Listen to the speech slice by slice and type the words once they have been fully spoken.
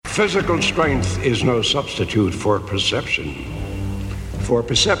Physical strength is no substitute for perception. For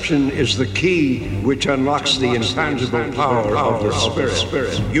perception is the key which unlocks the intangible power of the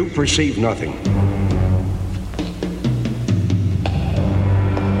spirit. You perceive nothing.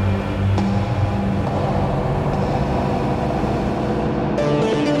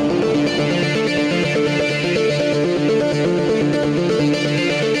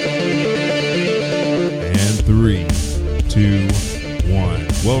 And 3, 2, 1.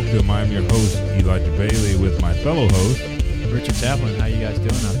 Welcome. I'm your host, Elijah Bailey, with my fellow host, Richard Taplin. How you guys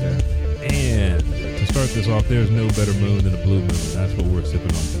doing out there? And to start this off, there's no better moon than a blue moon. That's what we're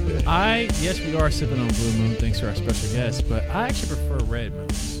sipping on today. Yes, we are sipping on blue moon, thanks to our special guest, but I actually prefer red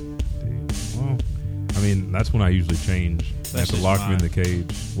moons. Dude, well, I mean, that's when I usually change. They have to just lock me in mine. the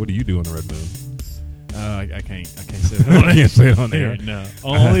cage. What do you do on the red moon? I can't say it on I can't say it on air. No.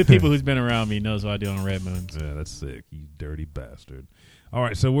 Only people who's been around me knows what I do on red moons. Yeah, that's sick, you dirty bastard. All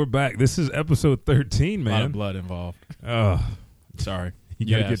right, so we're back. This is episode 13, A lot of man. blood involved. Oh, Sorry. you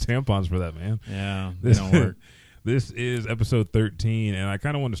got to Yes. get tampons for that, man. Yeah, they This, don't work. this is episode 13, and I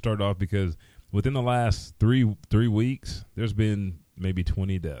kind of want to start off because within the last three weeks, there's been maybe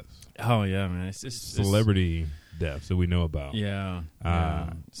 20 deaths, Oh, yeah, man. It's just celebrity deaths that we know about. Yeah.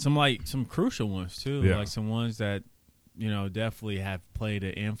 Some crucial ones too. Yeah. Like some ones that, definitely have played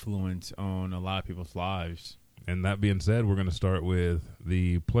an influence on a lot of people's lives. And that being said, we're going to start with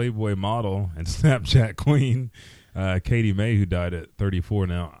the Playboy model and Snapchat queen, Katie May, who died at 34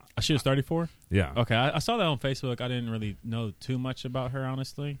 now. She was 34? Yeah. Okay, I saw that on Facebook. I didn't really know too much about her,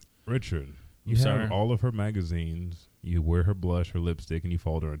 honestly. Richard, you I'm sorry. have all of her magazines, you wear her blush, her lipstick, and you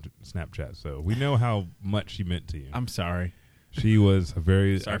followed her on Snapchat. So we know how much she meant to you. I'm sorry. She was a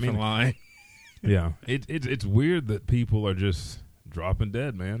very... Sorry for lying. Yeah, it's weird that people are just dropping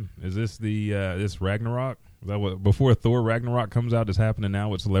dead, man. Is this this Ragnarok? Is that what before Thor Ragnarok comes out is happening now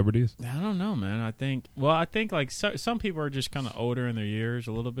with celebrities? I don't know, man. I think like some people are just kind of older in their years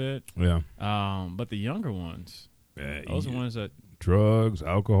a little bit. Yeah, But the younger ones, those are ones that drugs,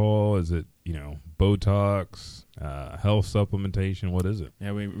 alcohol. Is it Botox, health supplementation? What is it?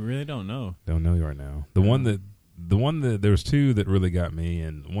 we really don't know. Don't know right now. The one that there was two that really got me,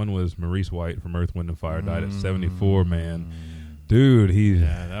 and one was Maurice White from Earth, Wind and Fire, died at 74. Man, dude,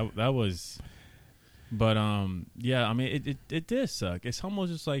 That was. But yeah, I mean, it did suck. It's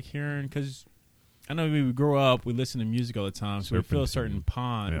almost just like hearing, because I know we grow up, we listen to music all the time, so we feel a certain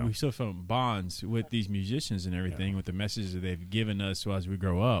we still feel bonds with these musicians and everything, with the messages that they've given us as we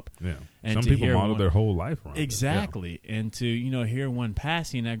grow up. Yeah, And some to people hear model one- their whole life around it. Exactly, and to hear one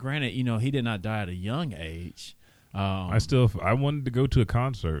passing. Now, granted, he did not die at a young age. I wanted to go to a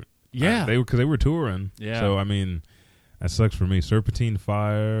concert. Yeah. Because they were touring. Yeah. So I mean, that sucks for me. Serpentine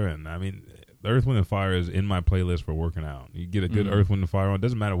Fire, and I mean, Earth, Wind and Fire is in my playlist for working out. You get a good Earth, Wind and Fire on. It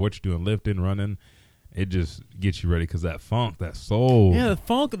doesn't matter what you're doing, lifting, running. It just gets you ready because that funk, that soul. Yeah, the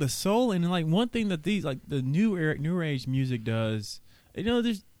funk of the soul, and like one thing that these the new age music does.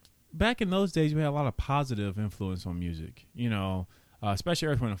 There's back in those days we had a lot of positive influence on music. Especially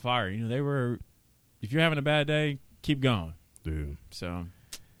Earth, Wind and Fire. They were. If you're having a bad day, keep going. Dude. So,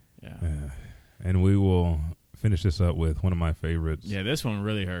 yeah. And we will finish this up with one of my favorites. Yeah, this one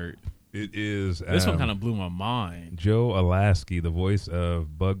really hurt. It is. This one kind of blew my mind. Joe Alasky, the voice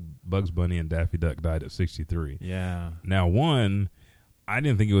of Bugs Bunny and Daffy Duck, died at 63. Yeah. Now, I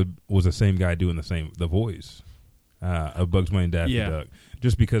didn't think it was the same guy doing the voice of Bugs Bunny and Daffy Duck,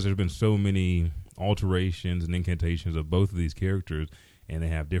 just because there's been so many alterations and incantations of both of these characters, and they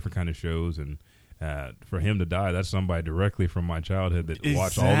have different kind of shows. And for him to die, that's somebody directly from my childhood that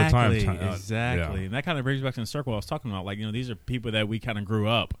watched all the time. Exactly. Yeah. And that kind of brings back to the circle I was talking about. Like, these are people that we kind of grew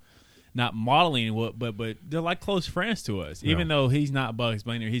up not modeling but they're like close friends to us. Even though he's not Bugs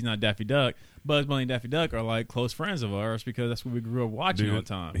Bunny or he's not Daffy Duck, Bugs Bunny and Daffy Duck are like close friends of ours because that's what we grew up watching all the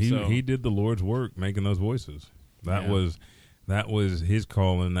time. He did the Lord's work making those voices. That was his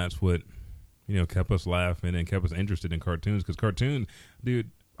call, and that's what kept us laughing and kept us interested in cartoons. Because cartoons,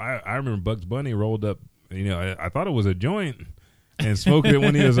 dude, I remember Bugs Bunny rolled up. I thought it was a joint and smoked it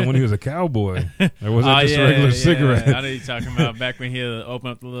when he was a cowboy. Or was that just a regular cigarette? I know you're talking about back when he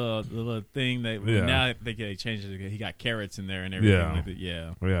opened up the little thing that now I think they changed it. He got carrots in there and everything. Yeah.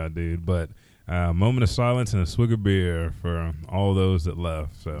 Like that. Yeah, dude. But moment of silence and a swig of beer for all those that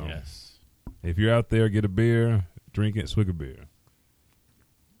left. So yes, if you're out there, get a beer, drink it, swig a beer.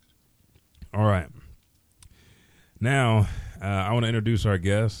 All right. Now, I want to introduce our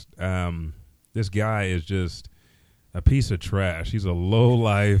guest. This guy is just a piece of trash. He's a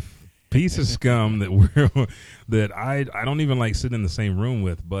low-life piece of scum that I don't even like sitting in the same room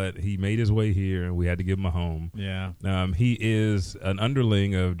with, but he made his way here and we had to give him a home. Yeah. He is an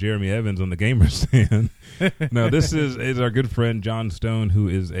underling of Jeremy Evans on the Gamer Stand. No, this is our good friend John Stone, who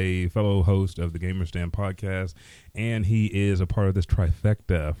is a fellow host of the Gamer Stand podcast, and he is a part of this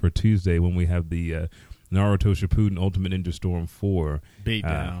trifecta for Tuesday when we have the Naruto Shippuden Ultimate Ninja Storm 4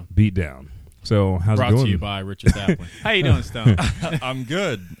 Beatdown. So how's Brought it going? to you by Richard Daplin. How you doing, Stone? I'm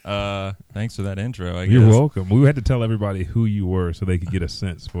good. Thanks for that intro, I guess. You're welcome. We had to tell everybody who you were so they could get a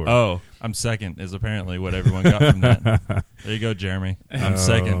sense for it. Oh, I'm second is apparently what everyone got from that. There you go, Jeremy. I'm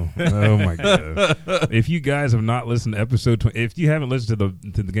second. Oh, my God. If you guys have not listened to episode 20, if you haven't listened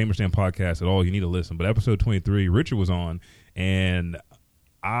to the Gamer Stand podcast at all, you need to listen. But episode 23, Richard was on, and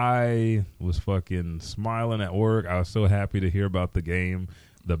I was fucking smiling at work. I was so happy to hear about the game.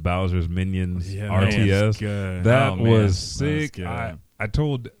 The Bowser's Minions RTS. Good. That Oh, was man. sick. That was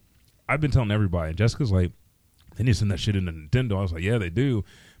good. I've been telling everybody. Jessica's like, they need to send that shit into Nintendo. I was like, yeah, they do,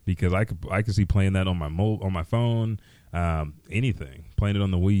 because I could see playing that on my phone, anything, playing it on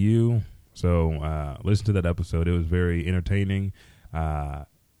the Wii U. So listen to that episode. It was very entertaining.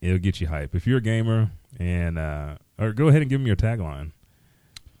 It'll get you hype if you're a gamer, and or go ahead and give them your tagline.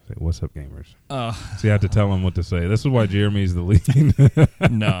 What's up, gamers? So you have to tell them what to say. This is why Jeremy's the lead.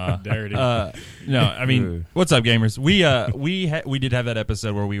 Nah, Dirty. no. I mean, what's up, gamers? We did have that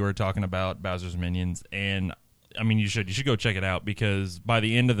episode where we were talking about Bowser's Minions, and I mean, you should go check it out, because by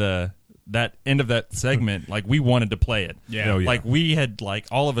the end of that segment, like, we wanted to play it. Yeah. Oh, yeah. Like, we had, like,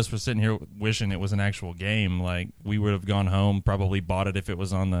 all of us were sitting here wishing it was an actual game. Like, we would have gone home, probably bought it if it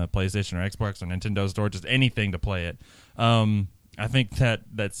was on the PlayStation or Xbox or Nintendo store, just anything to play it. I think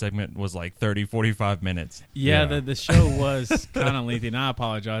that segment was like 30, 45 minutes. Yeah, the show was kind of lengthy, and I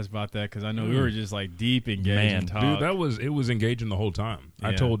apologize about that, because I know we were just like deep engaged in talk. Dude, it was engaging the whole time. Yeah.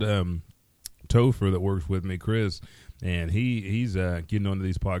 I told Topher that works with me, Chris, and he's getting onto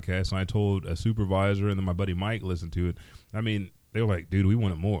these podcasts, and I told a supervisor, and then my buddy Mike listened to it. I mean, they were like, dude, we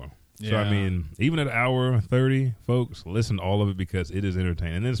wanted more. So, I mean, even at hour 30, folks, listen to all of it, because it is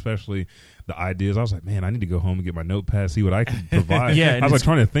entertaining. And then especially the ideas. I was like, man, I need to go home and get my notepad, see what I can provide. Yeah, I was like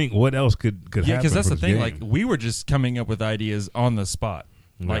trying to think what else could happen. Yeah, because that's the thing. game. Like, we were just coming up with ideas on the spot.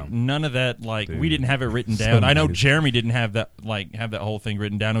 Like, none of that, like, Dude. we didn't have it written So down. I know nice. Jeremy didn't have that whole thing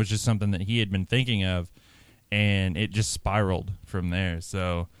written down. It was just something that he had been thinking of, and it just spiraled from there.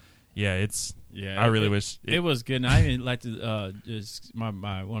 So, yeah, I really wish it was good. And I even like to just my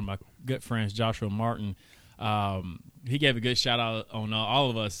one of my good friends, Joshua Martin. He gave a good shout out on all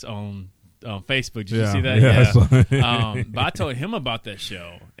of us on Facebook. Did you see that? Yeah. But I told him about that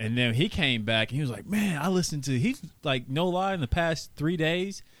show, and then he came back and he was like, "Man, I listened to." He's like, no lie, in the past 3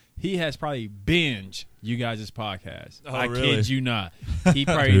 days, he has probably binged you guys' podcast. Oh, I really? kid you not. He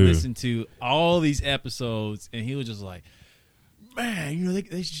probably Dude. listened to all these episodes, and he was just like, man, you know, they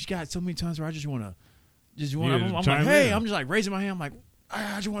just got so many times where I just want to, I'm like, chime hey, in. I'm just like raising my hand. I'm like,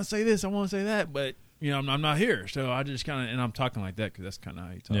 I just want to say this, I want to say that, but you know, I'm not here, so I just kind of, and I'm talking like that because that's kind of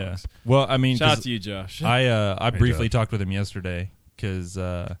how he talks. Yeah. Well, I mean, Shout out to you, Josh. I briefly Josh. talked with him yesterday, because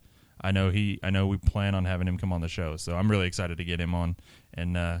I know we plan on having him come on the show, so I'm really excited to get him on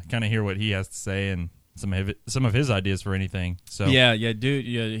and kind of hear what he has to say and some of his ideas for anything. So yeah, dude,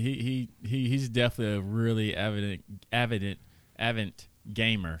 yeah, he's definitely a really avid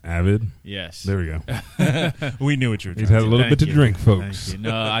gamer. Avid. Yes, There we go. we knew what you were He's trying had a to little bit to drink, folks. Thank you.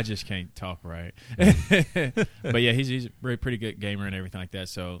 No, I just can't talk right. But yeah, he's a pretty good gamer and everything like that.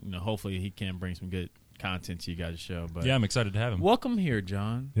 So you know, hopefully he can bring some good content to you guys' show. But Yeah, I'm excited to have him. welcome here,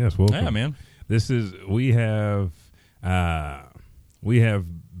 John. Yes, welcome. Yeah, man. We have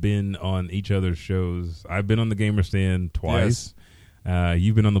been on each other's shows. I've been on the Gamer Stand twice.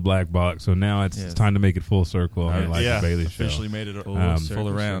 You've been on the Black Box, so now it's time to make it full circle on the Elijah Bailey show. Officially made it Full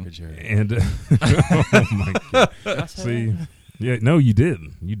around. And oh my God. See, yeah, no, you did,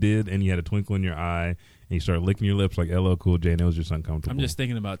 and you had a twinkle in your eye, and you started licking your lips like LL Cool J, and it was just uncomfortable. I'm just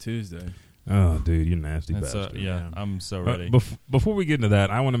thinking about Tuesday. Oh, dude, you nasty That's, bastard. yeah, I'm so ready. Before we get into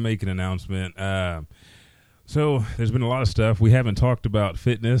that, I want to make an announcement. So there's been a lot of stuff. We haven't talked about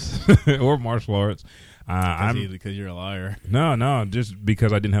fitness or martial arts. Because you're a liar. No, just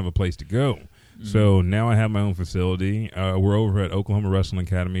because I didn't have a place to go. So now I have my own facility. We're over at Oklahoma Wrestling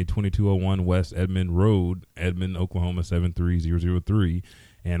Academy, 2201 West Edmond Road, Edmond, Oklahoma 73003.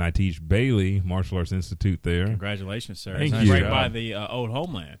 And I teach Bailey Martial Arts Institute there. Congratulations, sir. Thank It's you. right by the old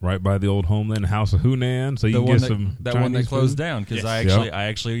homeland. Right by the old homeland, House of Hunan. So you can get some that one that Chinese closed food. down, because Yes. I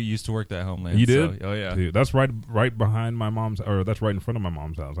actually used to work that homeland. You did? So, oh yeah. Dude, that's right behind my mom's, or that's right in front of my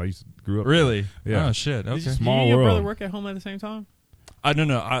mom's house. I grew up. Really? Yeah. Oh shit. Okay. Did Small you and your world. brother work at home at the same time?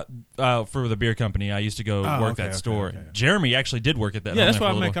 No. For the beer company, I used to go work that store. Okay. Jeremy actually did work at that. Yeah, that's why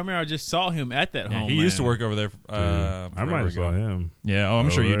I meant come here. I just saw him at that home. He used to work over there. I might have saw him. Yeah, I'm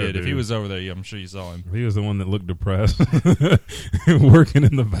sure you did. Dude. If he was over there, I'm sure you saw him. He was the one that looked depressed, working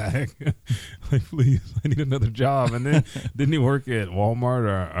in the back. Like, please, I need another job. And then didn't he work at Walmart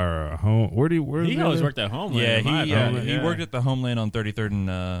or home? He always worked at Homeland. He worked at the Homeland on 33rd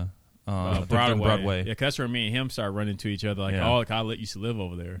and Broadway. Yeah, 'cause that's where me and him started running to each other. Like, I used to live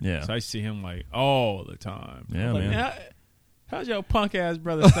over there. Yeah. So I used to see him like all the time. Yeah, like, man. How's your punk ass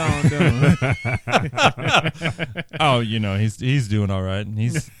brother Stone doing? Oh, he's doing all right.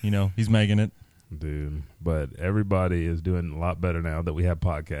 He's making it. Dude, but everybody is doing a lot better now that we have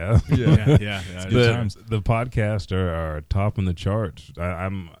podcasts. Yeah. good times. The podcasts are topping the charts.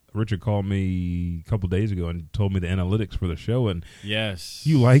 Richard called me a couple days ago and told me the analytics for the show, and yes,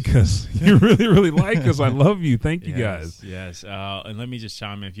 you like us. You really, really like us. I love you. Thank you, guys. Yes. And let me just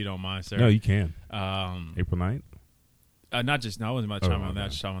chime in if you don't mind, sir. No, you can. April 9th? I wasn't about to chime on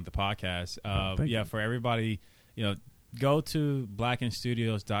that. Just chime on the podcast. For everybody, go to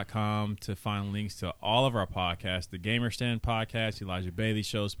blackenstudios.com to find links to all of our podcasts: the Gamer Stand podcast, Elijah Bailey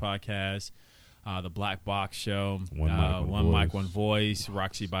Show's podcast, the Black Box Show, One Mic, One Voice,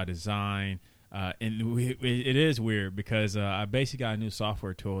 Roxy by Design. And it is weird because I basically got a new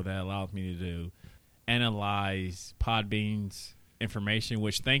software tool that allows me to analyze Podbean's information,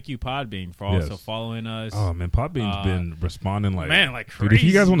 which thank you Podbean for also following us. Oh man, Podbean's been responding like crazy. Dude, if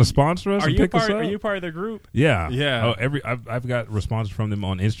you guys want to sponsor us, are you part of the group? Yeah. Oh, I've got responses from them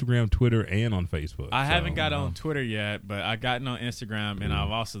on Instagram, Twitter, and on Facebook. I haven't got on Twitter yet, but I've gotten on Instagram, and I've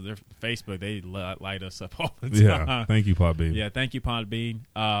also their Facebook. They light us up all the time. Yeah, thank you Podbean. Yeah, thank you Podbean.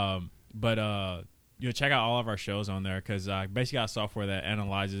 But you'll check out all of our shows on there because I basically got software that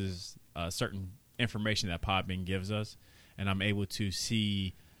analyzes certain information that Podbean gives us. And I'm able to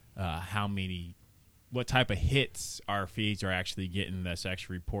see what type of hits our feeds are actually getting that's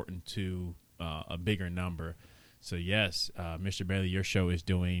actually reporting to a bigger number. So, yes, Mr. Bailey, your show is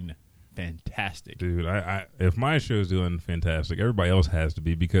doing fantastic. Dude, I if my show is doing fantastic, everybody else has to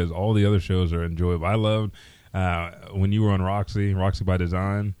be because all the other shows are enjoyable. I loved when you were on Roxy by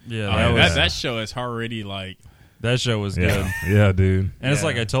Design. Yeah, that show is already like... That show was good. Yeah, dude. And it's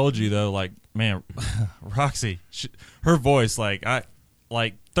like I told you, though, like, man, Roxy, her voice, like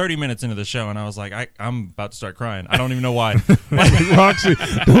 30 minutes into the show, and I was like, I'm about to start crying. I don't even know why. Roxy,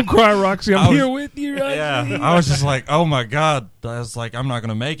 don't cry, Roxy. I'm here with you, Roxy. Yeah, I was just like, oh, my God. I was like, I'm not going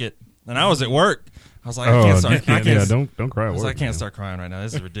to make it. And I was at work. I was like, I can't don't cry at work. I can't start crying right now.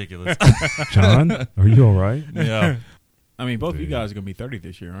 This is ridiculous. John, are you all right? Yeah. I mean, both of you guys are going to be 30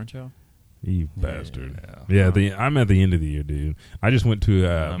 this year, aren't y'all? You bastard. Yeah, I'm at the end of the year, dude. I just went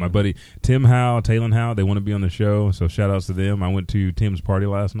to my buddy Tim Howe, Talon Howe. They want to be on the show, so shout outs to them. I went to Tim's party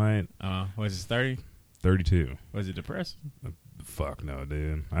last night. Was it 30? 32. Was it depressing? Fuck no,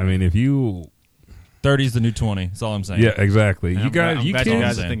 dude. I mean, if you... 30 is the new 20. That's all I'm saying. Yeah, exactly. And you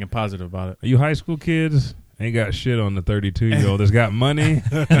guys are thinking positive about it. You high school kids ain't got shit on the 32-year-old that's got money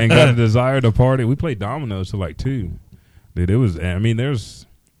and got a desire to party. We played dominoes till like 2. Dude, it was... I mean, There's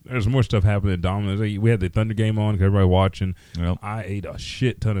more stuff happening at Domino's. We had the Thunder game on because everybody watching. Yep. I ate a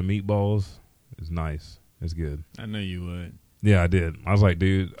shit ton of meatballs. It's nice. It's good. I knew you would. Yeah, I did. I was like,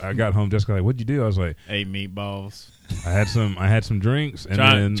 dude, I got home. Jessica like, what'd you do? I was like, ate meatballs. I had some drinks and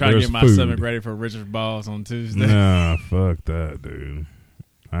then trying to get my food. stomach ready for Richard's balls on Tuesday. Nah, fuck that, dude.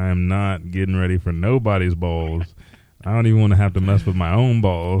 I am not getting ready for nobody's balls. I don't even want to have to mess with my own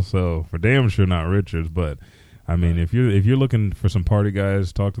balls. So for damn sure not Richard's, but. I mean, if you're looking for some party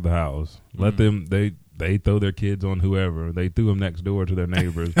guys, talk to the house. Let them they throw their kids on whoever. They threw them next door to their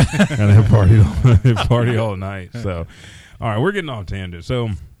neighbors, and they party all night. So, all right, we're getting off tangent.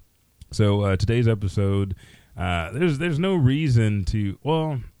 So today's episode, there's no reason to.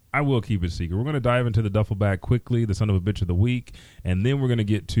 Well, I will keep it secret. We're going to dive into the duffel bag quickly, the son of a bitch of the week, and then we're going to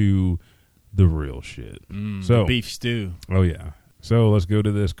get to the real shit. The beef stew. Oh yeah. So let's go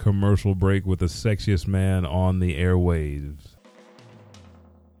to this commercial break with the sexiest man on the airwaves.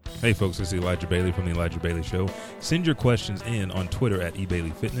 Hey folks, this is Elijah Bailey from the Elijah Bailey Show. Send your questions in on Twitter at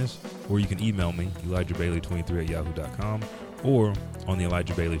eBaileyFitness, or you can email me, ElijahBailey23@yahoo.com, or on the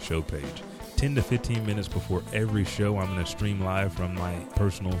Elijah Bailey Show page. 10 to 15 minutes before every show, I'm going to stream live from my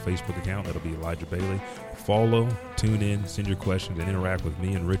personal Facebook account. That'll be Elijah Bailey. Follow, tune in, send your questions, and interact with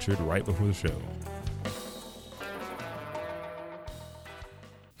me and Richard right before the show.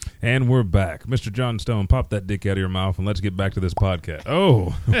 And we're back. Mr. John Stone, pop that dick out of your mouth and let's get back to this podcast. Oh.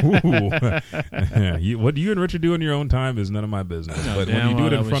 What you and Richard do in your own time is none of my business. But when you do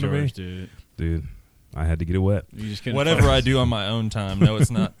it in front of me, dude, I had to get it wet. You just couldn't Whatever focus. I do on my own time, no,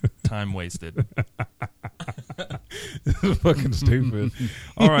 it's not time wasted. This is fucking stupid.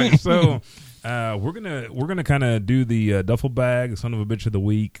 All right, so we're gonna kind of do the duffel bag, son of a bitch of the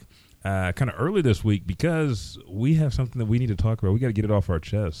week, kind of early this week because we have something that we need to talk about. We got to get it off our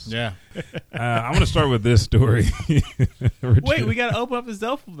chest. Yeah. I'm gonna start with this story. Wait, we got to open up this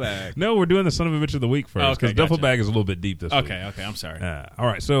duffel bag. No, we're doing the son of a bitch of the week first because Okay, duffel gotcha. bag is a little bit deep this week. Okay, I'm sorry. All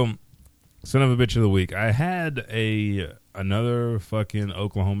right, so son of a bitch of the week. I had another fucking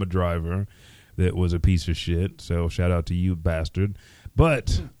Oklahoma driver that was a piece of shit. So shout out to you, bastard.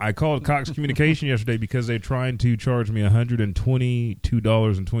 But I called Cox Communication yesterday because they're trying to charge me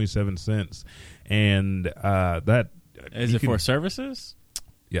 $122.27, and that Is it for services?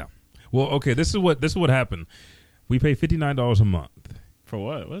 Yeah. Well, okay. This is what happened. We pay $59 a month. For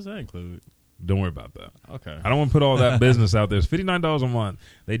what? What does that include? Don't worry about that. Okay. I don't want to put all that business out there. It's $59 a month.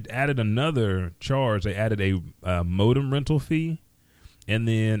 They added another charge. They added a modem rental fee and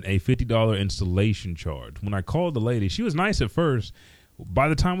then a $50 installation charge. When I called the lady, she was nice at first. By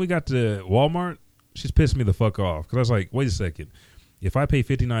the time we got to Walmart, she's pissed me the fuck off because I was like, wait a second. If I pay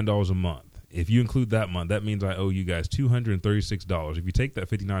 $59 a month, if you include that month, that means I owe you guys $236. If you take that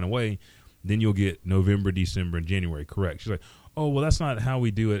 $59 away, then you'll get November, December, and January. Correct. She's like, oh, well, that's not how we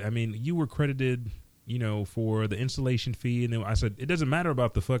do it. I mean, you were credited, for the installation fee. And then I said, it doesn't matter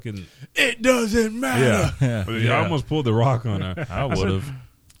about the fucking. It doesn't matter. Yeah. I almost pulled the rock on her. I would have.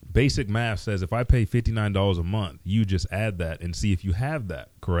 Basic math says if I pay $59 a month, you just add that and see if you have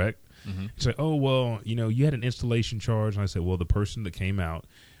that, correct? Mm-hmm. She's like, oh, well, you had an installation charge. And I said, well, the person that came out,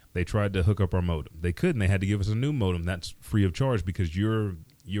 they tried to hook up our modem. They couldn't. They had to give us a new modem. That's free of charge because your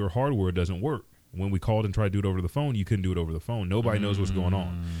hardware doesn't work. When we called and tried to do it over the phone, you couldn't do it over the phone. Nobody knows what's going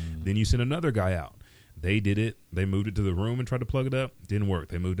on. Then you send another guy out. They did it. They moved it to the room and tried to plug it up. Didn't work.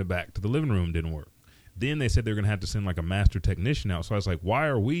 They moved it back to the living room. Didn't work. Then they said they were going to have to send like a master technician out. So I was like, why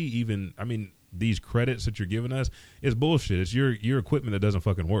are we even, these credits that you're giving us is bullshit. It's your equipment that doesn't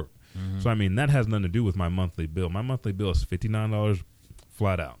fucking work. Mm-hmm. So, that has nothing to do with my monthly bill. My monthly bill is $59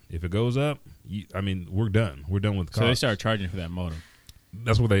 flat out. If it goes up, we're done. We're done with costs. So they started charging for that modem.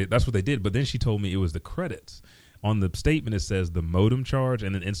 That's what they did. But then she told me it was the credits. On the statement, it says the modem charge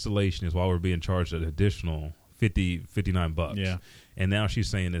and then installation is while we're being charged an additional $59. Yeah. And now she's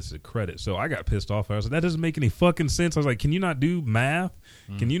saying it's a credit. So I got pissed off. I was like, that doesn't make any fucking sense. I was like, can you not do math?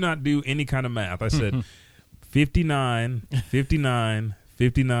 Can you not do any kind of math? I said 59 is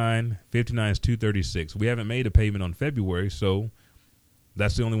 236. We haven't made a payment on February, so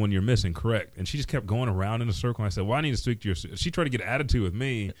that's the only one you're missing, correct? And she just kept going around in a circle. I said, well, I need to speak to your... She tried to get attitude with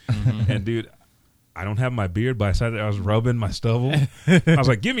me. And, dude, I don't have my beard, but I said I was rubbing my stubble. I was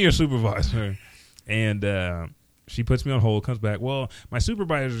like, give me your supervisor. And she puts me on hold, comes back. Well, my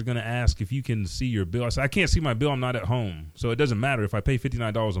supervisor is going to ask if you can see your bill. I said, I can't see my bill. I'm not at home. So it doesn't matter. If I pay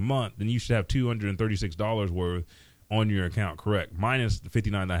 $59 a month, then you should have $236 worth on your account, correct? Minus the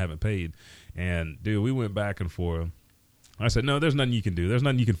 $59 that I haven't paid. And, dude, we went back and forth. I said, no, there's nothing you can do. There's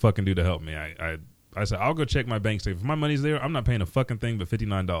nothing you can fucking do to help me. I said, I'll go check my bank statement. If my money's there, I'm not paying a fucking thing but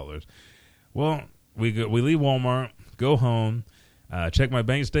 $59. Well, we leave Walmart, go home, check my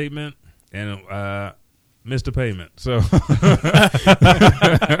bank statement, and missed a payment. So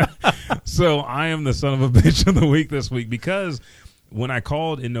so I am the son of a bitch of the week this week because when I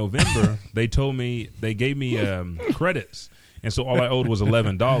called in November, they told me, they gave me credits. And so all I owed was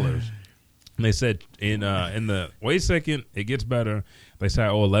 $11. And they said in the wait a second, it gets better. They said I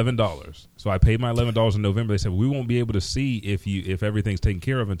owe $11. So I paid my $11 in November. They said we won't be able to see if everything's taken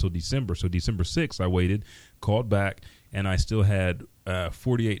care of until December. So December 6th, I waited, called back, and I still had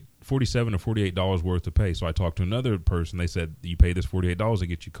 $47 or $48 worth to pay. So I talked to another person. They said you pay this $48 to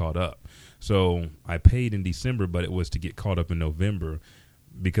get you caught up. So I paid in December, but it was to get caught up in November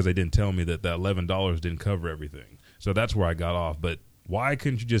because they didn't tell me that $11 didn't cover everything. So that's where I got off. But why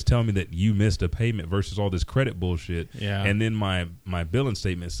couldn't you just tell me that you missed a payment versus all this credit bullshit? Yeah. And then my billing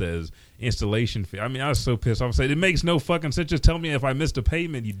statement says installation fee. I was so pissed off. I said, it makes no fucking sense. Just tell me if I missed a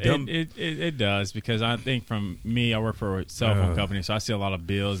payment, you dumb. It does, because I think from me, I work for a cell phone company, so I see a lot of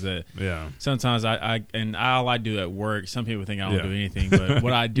bills that sometimes all I do at work, some people think I don't do anything, but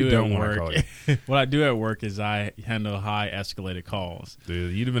what I do what I do at work is I handle high escalated calls.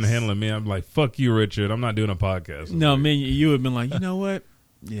 Dude, you'd have been handling me. I'm like, fuck you, Richard. I'm not doing a podcast. No, man, you would have been like, you know what?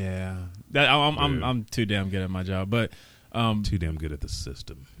 Yeah, I'm too damn good at my job, but too damn good at the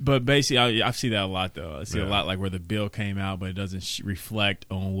system. But basically, I see that a lot though. I see a lot like where the bill came out, but it doesn't reflect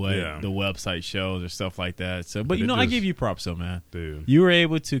on what the website shows or stuff like that. So, but I give you props though, man. Dude, you were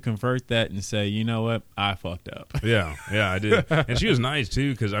able to convert that and say, you know what, I fucked up. Yeah, I did. And she was nice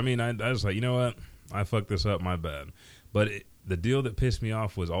too, because I was like, you know what, I fucked this up, my bad. But the deal that pissed me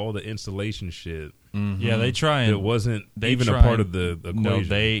off was all the installation shit. Mm-hmm. Yeah, they try and it wasn't even a part of the equation. No,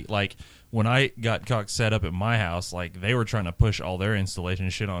 they like when I got Cox set up at my house, like they were trying to push all their installation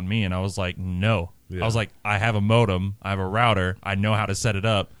shit on me, and I was like, no. Yeah. I was like, I have a modem, I have a router, I know how to set it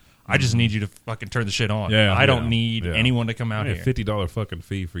up. I just need you to fucking turn the shit on. I don't need anyone to come out here. $50 fucking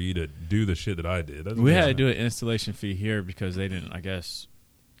fee for you to do the shit that I did. We had to do an installation fee here because they didn't. I guess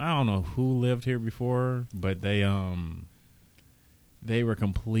I don't know who lived here before, but they were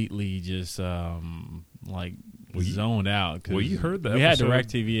completely just zoned out. Well, you heard that we had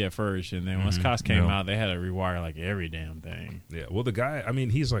DirecTV at first, and then once Cox came out, they had to rewire like every damn thing. Yeah. Well, the guy, I mean,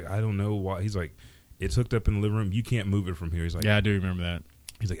 he's like, I don't know why. He's like, it's hooked up in the living room. You can't move it from here. He's like, yeah, I do remember that.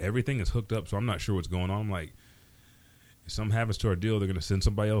 He's like, everything is hooked up, so I'm not sure what's going on. I'm like, if something happens to our deal, they're going to send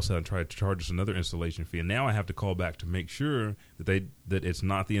somebody else out and try to charge us another installation fee. And now I have to call back to make sure that it's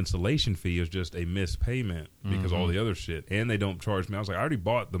not the installation fee, it's just a missed payment because all the other shit. And they don't charge me. I was like, I already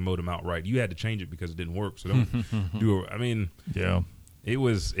bought the modem outright. You had to change it because it didn't work. So don't do it. I mean, yeah. It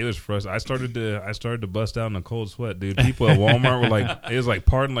was frustrating. I started to bust out in a cold sweat, dude. People at Walmart were like, it was like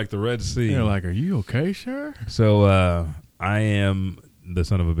parting like the Red Sea. They're like, are you okay, sir? So I am the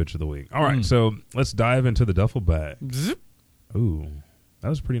son of a bitch of the week. All right, so let's dive into the duffel bag. Zip. Ooh, that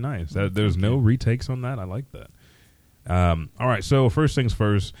was pretty nice. There's no retakes on that. I like that. All right, so first things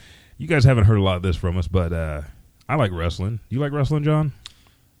first. You guys haven't heard a lot of this from us, but I like wrestling. You like wrestling, John?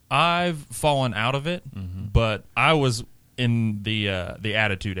 I've fallen out of it, but I was in the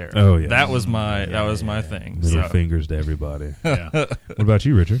Attitude Era. Oh yeah, that was my thing. Middle fingers to everybody. What about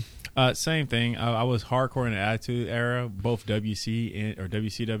you, Richard? Same thing. I was hardcore in the Attitude Era, both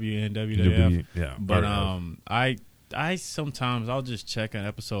WCW and WWF. Yeah, but I sometimes I'll just check an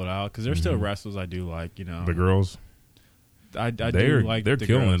episode out because there's still wrestlers I do like. You know, the girls. I do like they're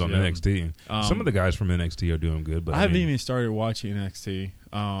killing girls, it on NXT. Some of the guys from NXT are doing good, but I haven't even started watching NXT.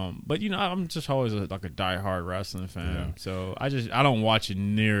 But you know, I'm just always like a diehard wrestling fan, so I don't watch it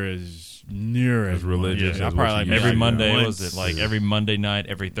near as religious. I probably like every Monday was it like every Monday night,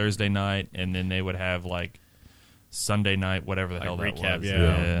 every Thursday night, and then they would have like Sunday night, whatever the hell that recap, was.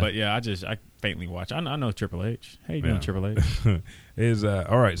 Yeah. But yeah, I faintly watch. I know Triple H. Hey, you doing, Triple H? Is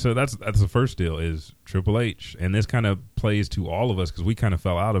all right. So that's the first deal is Triple H, and this kind of plays to all of us because we kind of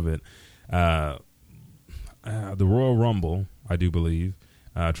fell out of it. The Royal Rumble, I do believe,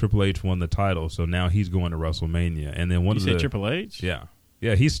 Triple H won the title, so now he's going to WrestleMania, and then you said Triple H? Yeah.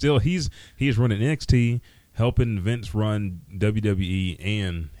 He's running NXT, helping Vince run WWE,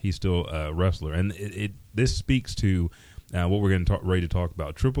 and he's still a wrestler, and this speaks to what we're going to ready to talk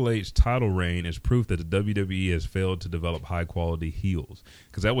about. Triple H's title reign is proof that the WWE has failed to develop high-quality heels,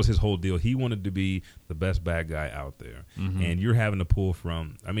 because that was his whole deal. He wanted to be the best bad guy out there, and you're having to pull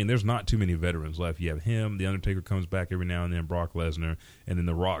from, I mean, there's not too many veterans left. You have him, The Undertaker comes back every now and then, Brock Lesnar, and then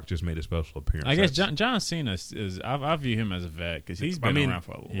The Rock just made a special appearance. I guess John Cena is I view him as a vet, because he's been around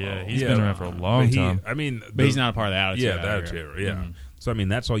for a while. Yeah, he's been around for a long time. But he's not a part of the Attitude Era. Yeah, Attitude Era, yeah. So, I mean,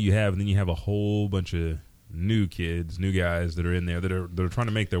 that's all you have, and then you have a whole bunch of new guys that are in there that are trying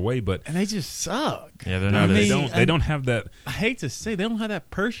to make their way, and they just suck. Yeah, they're not. They don't have that. I hate to say, they don't have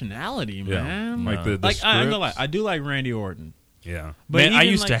that personality, man. Like the I'm gonna lie, I do like Randy Orton. Yeah, but man, I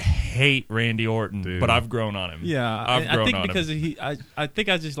used to hate Randy Orton, dude. But I've grown on him. Yeah, I think because I think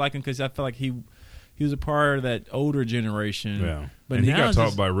I just like him because I feel like he was a part of that older generation. Yeah, but he got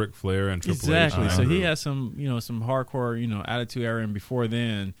taught by Ric Flair and Triple H. Exactly. So he has some hardcore Attitude Era and before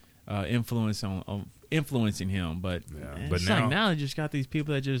then influencing him, but now they just got these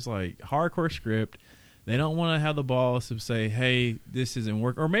people that just like hardcore script. They don't want to have the balls to say, "Hey, this isn't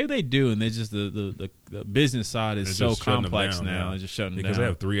work," or maybe they do, and they just the business side is so complex now. They're just shutting because down. They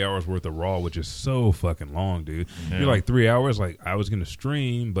have 3 hours worth of Raw, which is so fucking long, dude. Yeah. You're like 3 hours. Like I was gonna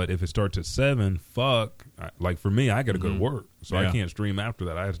stream, but if it starts at 7, like for me, I got to go to work, so I can't stream after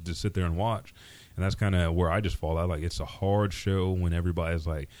that. I have to just sit there and watch, and that's kind of where I just fall out. Like it's a hard show when everybody's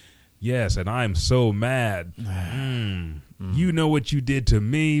like, yes, and I'm so mad. You know what you did to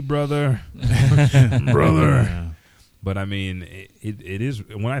me, brother. Brother. Yeah. But, I mean, it is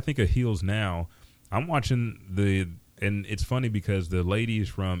 – when I think of heels now, I'm watching and it's funny because the ladies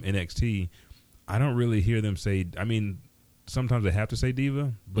from NXT, I don't really hear them say – I mean, sometimes they have to say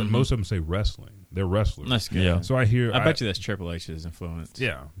diva, but most of them say wrestling. They're wrestlers. That's good. Yeah. So I bet you that's Triple H's influence.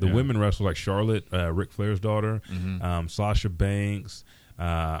 Yeah. The women wrestlers like Charlotte, Ric Flair's daughter, Sasha Banks –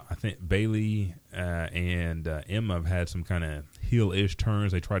 I think Bayley and Emma have had some kind of heel-ish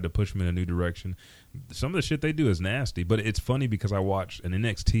turns. They tried to push them in a new direction. Some of the shit they do is nasty, but it's funny because I watched an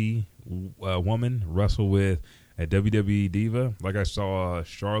NXT woman wrestle with at WWE Diva, like I saw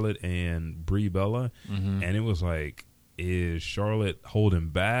Charlotte and Brie Bella, and it was like, is Charlotte holding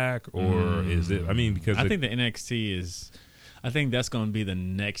back, or is it? I mean, because I think the NXT is. I think that's going to be the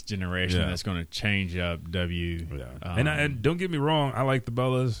next generation that's going to change up W. Yeah. And don't get me wrong, I like the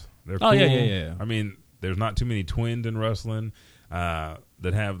Bellas. They're cool. Yeah. I mean, there's not too many twins in wrestling that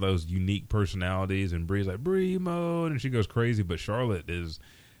have those unique personalities. And Brie's like, Brie mode, and she goes crazy. But Charlotte is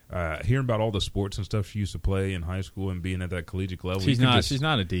hearing about all the sports and stuff she used to play in high school and being at that collegiate level. She's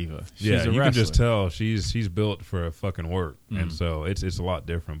not a diva. She's a you wrestler. can just tell she's built for a fucking work, and so it's a lot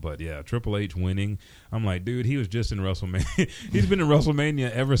different. But yeah, Triple H winning, I'm like, dude, he was just in WrestleMania. He's been in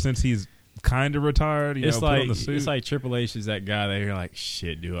WrestleMania ever since he's kind of retired. Put on the suit. It's like Triple H is that guy that you're like,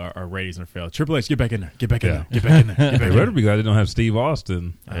 shit, dude, our ratings are failed. Triple H, get back in there, get back in there, get back in there. They better be glad they don't have Steve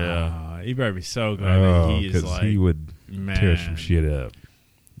Austin. Yeah, he better be so glad that he is like, he would tear some shit up.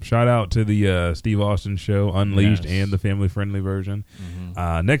 Shout out to the Steve Austin show, Unleashed, and the family-friendly version.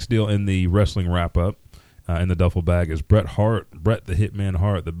 Next deal in the wrestling wrap-up in the duffel bag is Bret the Hitman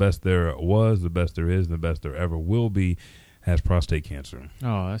Hart, the best there was, the best there is, and the best there ever will be, has prostate cancer.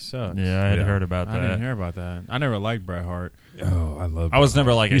 Oh, that sucks. Yeah, I had heard about that. I didn't hear about that. I never liked Bret Hart. Oh, I love. I was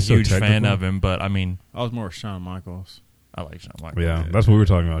never like He's a huge so fan of him, but I mean, I was more Shawn Michaels. I like Shawn Michaels. Yeah, that's what we were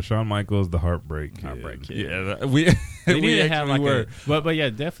talking about. Shawn Michaels, the Heartbreak Kid. Yeah, we They we need to have like were. but yeah,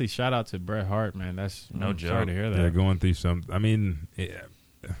 definitely shout out to Bret Hart, man. That's No joke. Sorry to hear that. Yeah, going through some. I mean,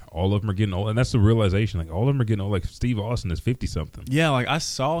 all of them are getting old, and that's the realization. Like all of them are getting old. Like Steve Austin is 50-something. Yeah, like I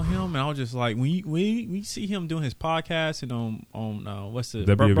saw him, and I was just like, when we see him doing his podcast and on what's the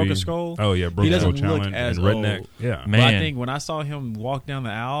WWE. Broken Skull? Oh yeah, Broken He doesn't Skull look Challenge as and Redneck. old. Yeah, Man. But I think when I saw him walk down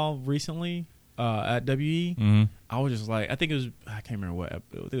the aisle recently at WE, I was just like, I think it was, I can't remember what, I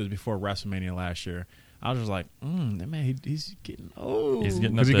think it was before WrestleMania last year. I was just like, that man, he's getting old. He's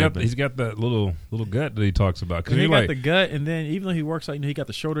getting up because there. he's got that little gut that he talks about. Because he got the gut, and then even though he works like, he got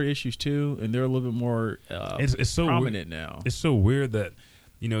the shoulder issues too, and they're a little bit more it's so prominent now. It's so weird that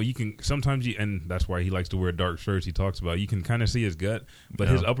you can sometimes and that's why he likes to wear dark shirts. He talks about you can kind of see his gut, but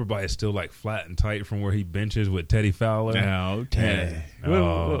his upper body is still like flat and tight from where he benches with Teddy Fowler. No, Teddy.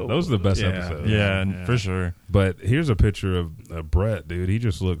 Those are the best episodes. Yeah, for sure. But here's a picture of Bret, dude. He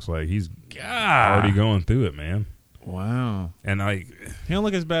just looks like he's already going through it, man. Wow. And like, he don't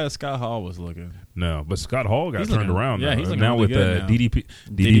look as bad as Scott Hall was looking. No, but Scott Hall got He's turned looking- around. yeah, though. he's looking now really with good now.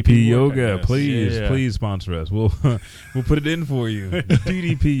 DDP Yoga. workout, yes. Please sponsor us. We'll put it in for you.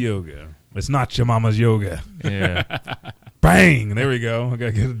 DDP Yoga. It's not your mama's yoga. Yeah. Bang! There we go. I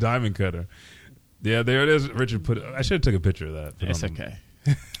gotta get a diamond cutter. Yeah, there it is. Richard put. I should have took a picture of that. It's okay.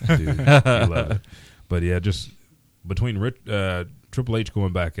 Dude, I love it. But yeah, just between Triple H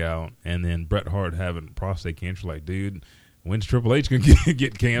going back out and then Bret Hart having prostate cancer, like, dude, when's Triple H gonna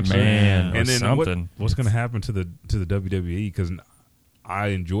get cancer? Man, and then something. what's gonna happen to the WWE? Because I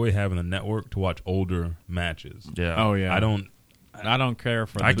enjoy having a network to watch older matches. Yeah. Oh yeah. I don't care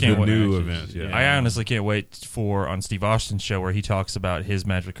for I the can't the wait. new matches. events. Yeah. I honestly can't wait for on Steve Austin's show where he talks about his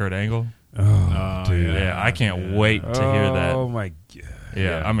match with Kurt Angle. Oh, dude. Yeah, I can't wait to hear that. Oh my god.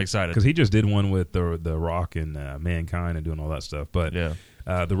 Yeah, I'm excited. Because he just did one with the Rock and Mankind and doing all that stuff. But Yeah.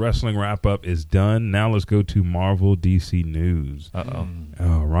 The wrestling wrap up is done. Now let's go to Marvel DC news.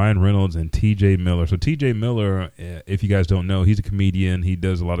 Ryan Reynolds and T.J. Miller. So T.J. Miller, if you guys don't know, he's a comedian. He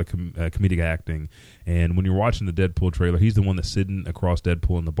does a lot of comedic acting. And when you're watching the Deadpool trailer, he's the one that's sitting across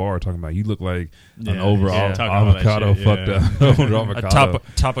Deadpool in the bar talking about, you look like an avocado fucked up. A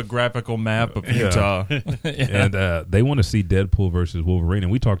topographical map of Utah. And they want to see Deadpool versus Wolverine.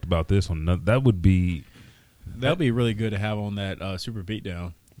 And we talked about this on that would be. That'd be really good to have on that Super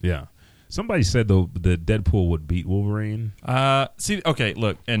Beatdown. Yeah. Somebody said the Deadpool would beat Wolverine. Okay,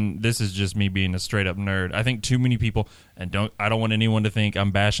 look, and this is just me being a straight up nerd. I think too many people, and I don't want anyone to think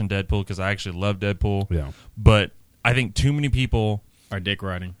I'm bashing Deadpool because I actually love Deadpool. Yeah. But I think too many people Or dick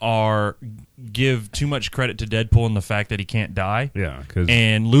riding. give too much credit to Deadpool in the fact that he can't die. Yeah.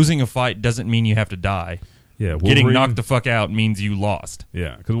 And losing a fight doesn't mean you have to die. Yeah. Getting Wolverine, knocked the fuck out means you lost.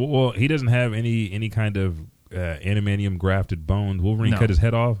 Yeah. Because he doesn't have any kind of animanium grafted bones. Wolverine cut his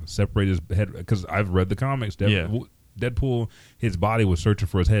head off, separated his head. Because I've read the comics. Deadpool, his body was searching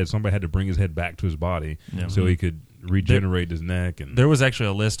for his head. Somebody had to bring his head back to his body so he could regenerate his neck. And there was actually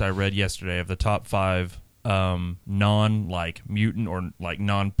a list I read yesterday of the top 5 non-mutant or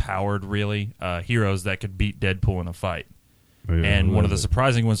non-powered really heroes that could beat Deadpool in a fight. And one of the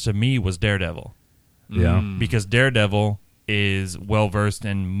surprising ones to me was Daredevil. Yeah. Because Daredevil is well versed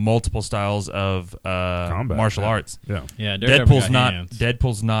in multiple styles of combat, martial arts. Yeah. Yeah,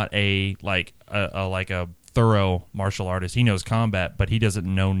 Deadpool's not a thorough martial artist. He knows combat, but he doesn't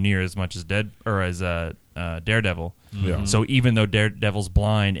know near as much as Daredevil. Yeah. So even though Daredevil's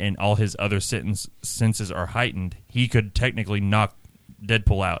blind and all his other senses are heightened, he could technically knock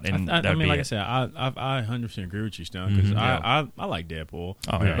Deadpool out. And I mean, like I said, I 100% agree with you, Stone, because I like Deadpool.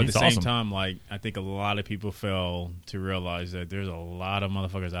 Oh, yeah, but at the same awesome. time, like, I think a lot of people fail to realize that there's a lot of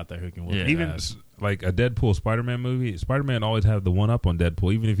motherfuckers out there who can whoop Yeah. his Even ass. like a Deadpool Spider-Man movie, Spider-Man always have the one up on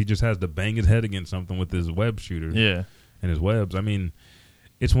Deadpool, even if he just has to bang his head against something with his web shooter Yeah. and his webs. I mean,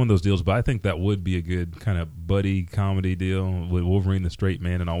 it's one of those deals, but I think that would be a good kind of buddy comedy deal with Wolverine the straight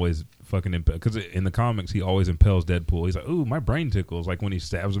man and always fucking because in the comics he always impels Deadpool. He's like, "Ooh, my brain tickles!" Like when he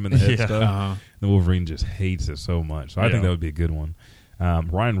stabs him in the head Yeah. stuff. The Wolverine just hates it so much. So I think that would be a good one.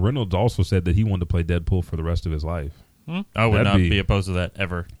 Ryan Reynolds also said that he wanted to play Deadpool for the rest of his life. I would That'd not be- be opposed to that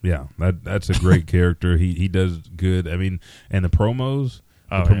ever. Yeah, that's a great character. He does good. I mean, and the promos,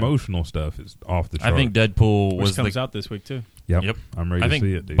 Oh, the promotional stuff is off the chart. I think Deadpool Which was comes the out this week, too. Yep. I'm ready I to think,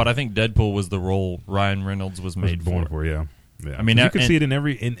 see it, dude. but I think Deadpool was the role Ryan Reynolds was made born for. yeah. I mean, you and- could see it in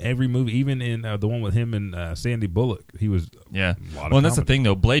every movie, even in the one with him and Sandy Bullock. He was Yeah. a lot of Well, and that's the comedy. thing,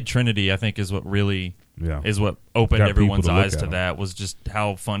 though. Blade Trinity, I think, is what really Yeah. is what opened Got people everyone's to look eyes at to him. that. Was just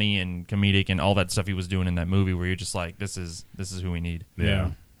how funny and comedic and all that stuff he was doing in that movie. Where you're just like, this is who we need.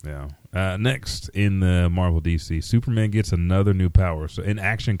 Yeah. Next in the Marvel DC, Superman gets another new power. So in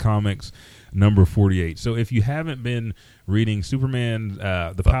Action Comics number 48. So if you haven't been reading Superman,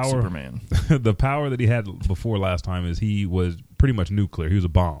 the Fuck power, Superman. the power that he had before last time is he was pretty much nuclear. He was a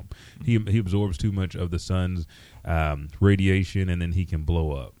bomb. He absorbs too much of the sun's radiation, and then he can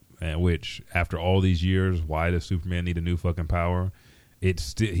blow up. Which after all these years, why does Superman need a new fucking power?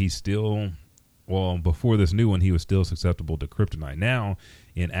 He's still. Well, before this new one, he was still susceptible to kryptonite. Now,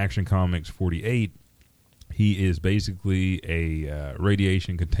 in Action Comics 48, he is basically a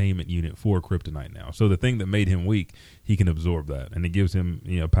radiation containment unit for kryptonite now. So the thing that made him weak, he can absorb that, and it gives him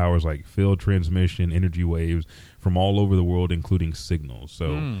powers like field transmission, energy waves from all over the world, including signals.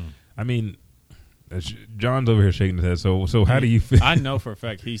 So, I mean, John's over here shaking his head. So how do you feel? I know for a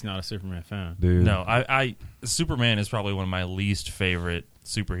fact he's not a Superman fan. Dude. No, I Superman is probably one of my least favorite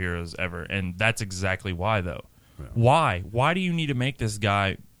superheroes ever, and that's exactly why. Though, why? Why do you need to make this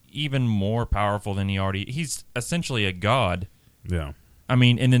guy even more powerful than he already? He's essentially a god. Yeah. I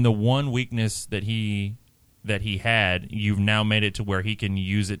mean, and then the one weakness that he had, you've now made it to where he can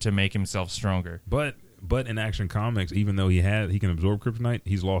use it to make himself stronger. But in Action Comics, even though he can absorb kryptonite,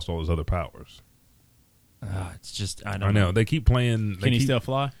 he's lost all his other powers. It's just I I don't know. They keep playing. Can he still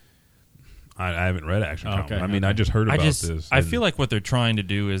fly? I haven't read Action Comics. Okay, I mean, okay. I just heard about this. I and feel like what they're trying to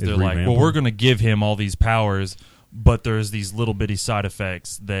do is Is they're like, revamp well, him. we're going to give him all these powers, but there's these little bitty side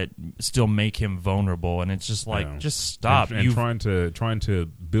effects that still make him vulnerable, and it's just like, just stop. And trying to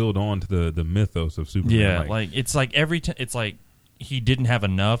build on to the mythos of Superman. Yeah, like it's like it's like he didn't have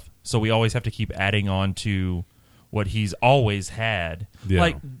enough, so we always have to keep adding on to what he's always had. Yeah.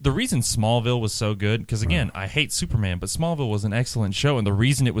 Like the reason Smallville was so good, because again, I hate Superman, but Smallville was an excellent show, and the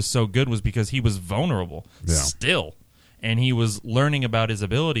reason it was so good was because he was vulnerable still, and he was learning about his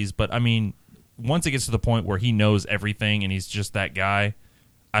abilities. But I mean, once it gets to the point where he knows everything and he's just that guy,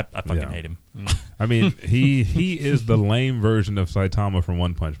 I fucking hate him. I mean, he is the lame version of Saitama from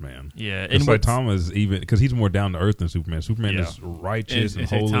One Punch Man. Yeah, and Saitama is even because he's more down to earth than Superman. Superman is righteous and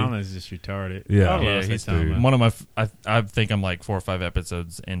holy. Saitama is just retarded. Yeah. I love Yeah, he's Saitama. one of my. I think I'm like 4 or 5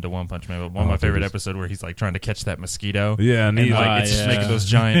 episodes into One Punch Man, but one of my favorite episodes where he's like trying to catch that mosquito. Yeah, and and he's like it's just yeah. making those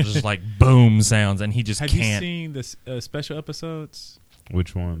giant just like boom sounds, and he just Have can't. you seen the special episodes?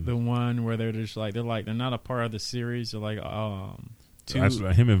 which one? The one where they're just like they're not a part of the series. They're like That's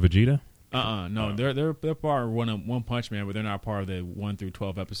him and Vegeta. No, they're part of One Punch Man, but they're not part of the 1 through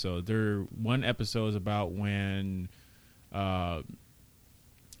 12 episodes. One episode is about when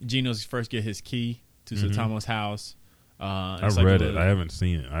Genos first get his key to Saitama's house. I've read it. I haven't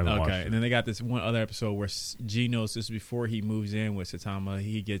seen it. I haven't watched it. And then they got this one other episode where Genos, this is before he moves in with Saitama,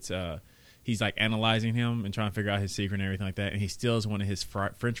 he gets he's like analyzing him and trying to figure out his secret and everything like that. And he steals one of his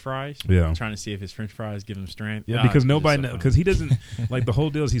French fries. Yeah. Trying to see if his French fries give him strength. Yeah, because it's nobody so knows. funny. Because he doesn't like the whole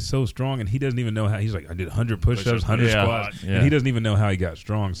deal is he's so strong and he doesn't even know how. He's like, I did 100 push-ups, 100 Yeah. squats, Yeah. and he doesn't even know how he got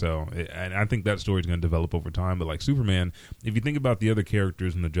strong. So, and I think that story's going to develop over time. But like Superman, if you think about the other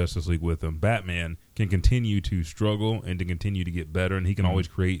characters in the Justice League with him, Batman can continue to struggle and to continue to get better, and he can always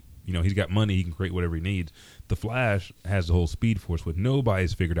create. He's got money; he can create whatever he needs. The Flash has the whole Speed Force, which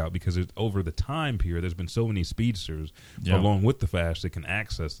nobody's figured out because it's over the time period. There's been so many speedsters along with the Flash that can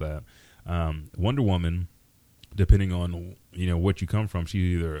access that. Wonder Woman, depending on what you come from,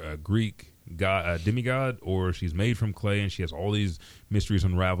 she's either a Greek demigod, or she's made from clay, and she has all these mysteries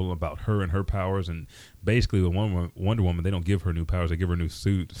unravel about her and her powers. And basically, with Wonder Woman, they don't give her new powers; they give her new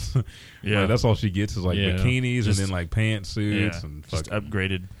suits. Yeah, like, that's all she gets is like bikinis just, and then like pantsuits and just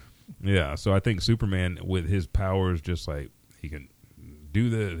upgraded. Yeah, so I think Superman with his powers, just like he can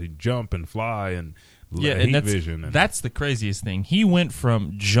do he jump and fly and and that's the craziest thing. He went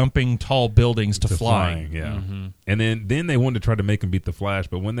from jumping tall buildings to flying. Yeah, and then they wanted to try to make him beat the Flash,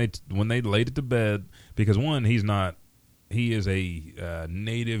 but when they laid it to bed, because one, he is a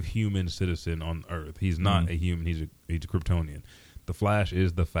native human citizen on Earth. He's not a human. He's a Kryptonian. The Flash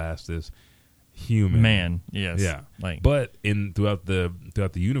is the fastest human man. Yes, yeah. But throughout the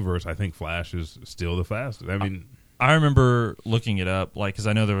universe, I think Flash is still the fastest. I mean. I remember looking it up, because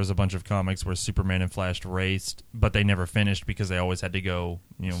I know there was a bunch of comics where Superman and Flash raced, but they never finished because they always had to go,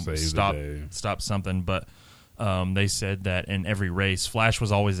 stop something. But they said that in every race, Flash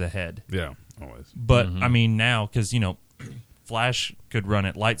was always ahead. Yeah, always. But I mean, now because Flash could run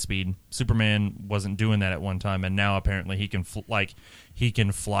at light speed, Superman wasn't doing that at one time, and now apparently he can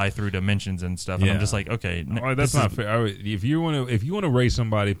fly through dimensions and stuff. And I'm just like, okay, that's not fair. If you want to race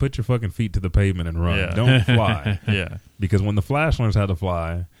somebody, put your fucking feet to the pavement and run. Yeah. Don't fly. Yeah, because when the Flash learns how to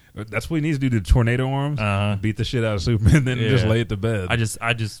fly, that's what he needs to do. The tornado arms, beat the shit out of Superman, then just lay it to bed. I just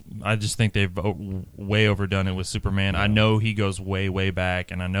think they've way overdone it with Superman. Yeah. I know he goes way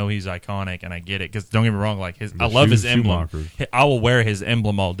back, and I know he's iconic, and I get it. Because don't get me wrong, I love his emblem. I will wear his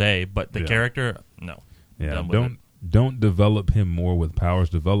emblem all day, but the character, no. Yeah, don't develop him more with powers.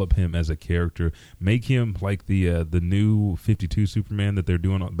 Develop him as a character. Make him like the new 52 Superman that they're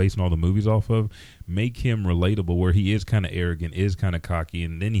doing, basing all the movies off of. Make him relatable, where he is kind of arrogant, is kind of cocky,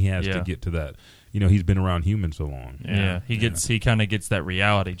 and then he has to get to that. He's been around humans so long. Yeah, he kind of gets that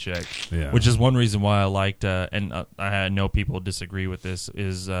reality check. Yeah. Which is one reason why I liked, and I know people disagree with this,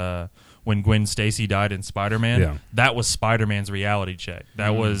 is when Gwen Stacy died in Spider-Man. That was Spider-Man's reality check.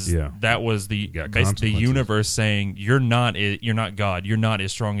 That was the universe saying you're not God. You're not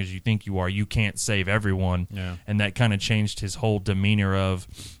as strong as you think you are. You can't save everyone. Yeah. And that kind of changed his whole demeanor of,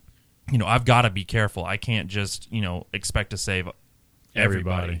 I've got to be careful. I can't just expect to save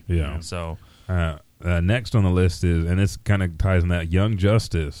everybody. Yeah. So. Next on the list is, and this kind of ties in that, Young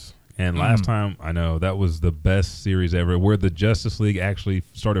Justice. And last time, I know, that was the best series ever, where the Justice League actually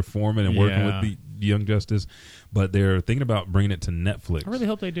started forming and working with the Young Justice. But they're thinking about bringing it to Netflix. I really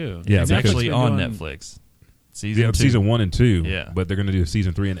hope they do. Yeah, it's actually on Netflix. Season 1 and 2. But they're going to do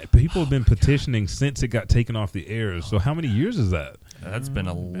season 3. And people have been petitioning since it got taken off the air. So how many years is that? That's been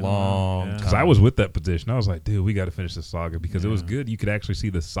a long time. Because I was with that petition. I was like, dude, we got to finish the saga, because it was good. You could actually see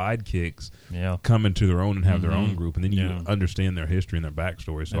the sidekicks come into their own and have their own group, and then you understand their history and their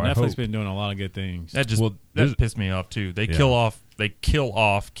backstory. So Netflix has been doing a lot of good things. That pissed me off too. They kill off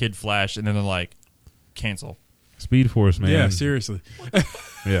Kid Flash, and then they're like, cancel. Speed Force, man. Yeah, seriously.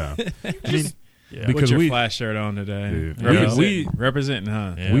 Yeah. Because your Flash shirt on today. Dude. We representing,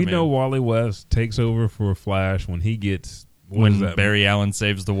 huh? Yeah, we know Wally West takes over for Flash when he gets... When Barry Allen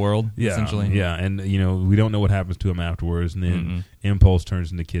saves the world, essentially. Yeah, and, we don't know what happens to him afterwards, and then Impulse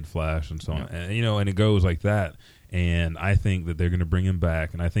turns into Kid Flash and so on. And, and it goes like that. And I think that they're going to bring him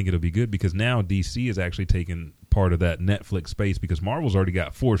back, and I think it'll be good, because now DC is actually taking part of that Netflix space, because Marvel's already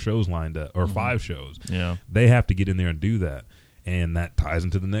got 4 shows lined up, or 5 shows. Yeah. They have to get in there and do that, and that ties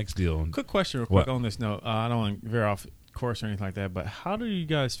into the next deal. Quick question real quick on this note. I don't want to veer off course or anything like that, but how do you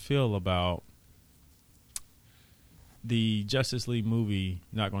guys feel about the Justice League movie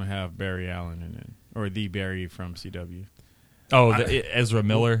not going to have Barry Allen in it, or the Barry from CW? Oh, Ezra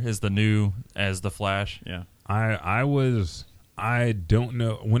Miller is the new as the Flash. Yeah, I don't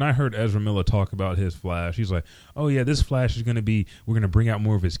know. When I heard Ezra Miller talk about his Flash, he's like, "Oh yeah, this Flash is going to be. We're going to bring out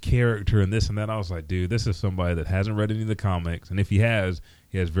more of his character and this and that." I was like, "Dude, this is somebody that hasn't read any of the comics, and if he has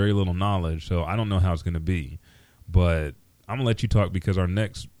very little knowledge. So I don't know how it's going to be." But I'm gonna let you talk, because our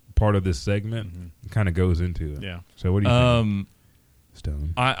next part of this segment kind of goes into it. Yeah. So what do you think?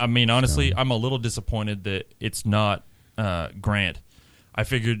 Stone. I mean, honestly, I'm a little disappointed that it's not Grant. I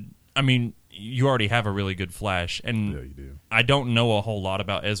figured. I mean, you already have a really good Flash, and yeah, you do. I don't know a whole lot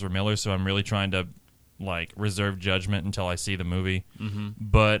about Ezra Miller, so I'm really trying to reserve judgment until I see the movie.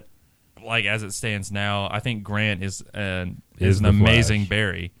 But as it stands now, I think Grant is an amazing Flash.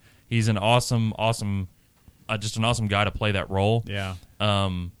 Barry. He's an awesome, just an awesome guy to play that role. Yeah.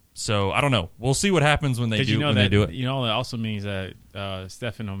 So I don't know. We'll see what happens when they do they do it. It also means that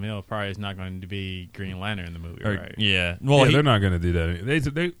Stephen O'Neill probably is not going to be Green Lantern in the movie, right? Yeah. Well, they're not going to do that. This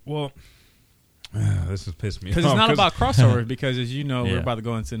has pissed me off. Because it's not about crossovers, because as you know, we're about to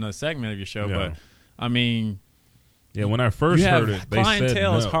go into another segment of your show, but I mean, Yeah, when I first heard it, they said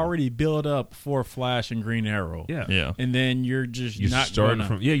clientele is no. already built up for Flash and Green Arrow. Yeah. And then you're just not starting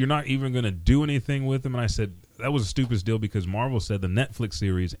gonna, you're not even going to do anything with them. And I said that was the stupidest deal because Marvel said the Netflix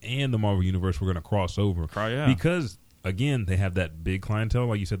series and the Marvel Universe were going to cross over because. Again, they have that big clientele.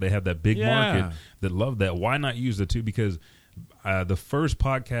 Like you said, they have that big market that love that. Why not use the two? Because the first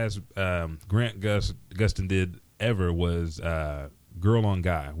podcast Grant Gustin did ever was Girl on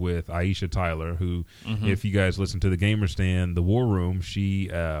Guy with Aisha Tyler, who, if you guys listen to the Gamer Stand, the War Room, she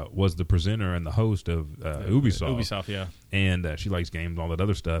was the presenter and the host of Ubisoft. Ubisoft, yeah. And she likes games and all that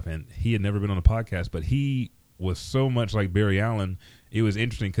other stuff. And he had never been on a podcast, but he was so much like Barry Allen. It was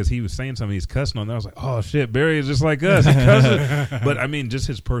interesting because he was saying something, he's cussing on there. I was like, oh, shit, Barry is just like us. He cusses. But, I mean, just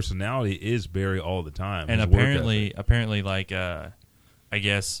his personality is Barry all the time. And apparently, like, I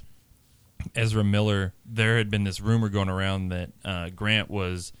guess Ezra Miller, there had been this rumor going around that Grant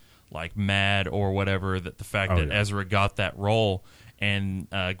was, like, mad or whatever, that the fact that Ezra got that role. And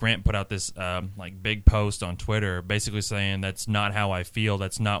Grant put out this, like, big post on Twitter basically saying, that's not how I feel.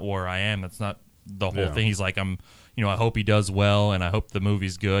 That's not where I am. That's not the whole thing. He's like, I hope he does well, and I hope the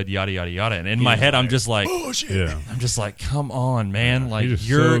movie's good, yada, yada, yada. And in my head, I'm just like, oh, shit. Yeah. I'm just like, come on, man. Like, you're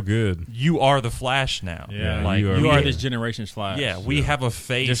so good. You are the Flash now. Yeah, like, you are this generation's Flash. Yeah, we have a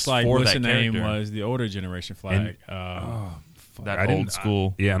face just like for what's that the character. name was the older generation Flash. That old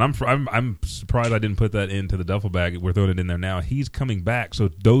school. And I'm surprised I didn't put that into the duffel bag. We're throwing it in there now. He's coming back,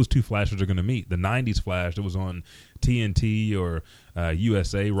 so those two Flashes are going to meet. The 90s Flash that was on TNT or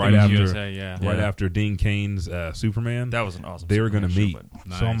USA after Dean Cain's Superman. That was an awesome. They were going to meet.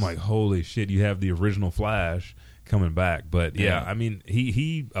 Nice. So I'm like, holy shit! You have the original Flash coming back. But yeah, I mean,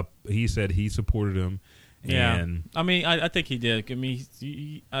 he said he supported him. Yeah, and I mean, I think he did. I mean,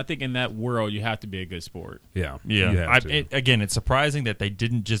 I think in that world you have to be a good sport. Yeah. Again, it's surprising that they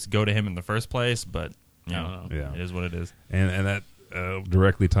didn't just go to him in the first place, but it is what it is. And that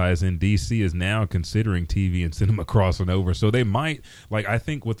directly ties in. DC is now considering TV and cinema crossing over, so they might. Like, I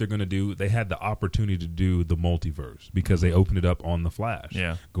think what they're going to do, they had the opportunity to do the multiverse because they opened it up on The Flash.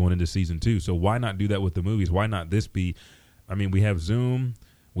 Yeah, going into season 2. So why not do that with the movies? Why not this be? I mean, we have Zoom,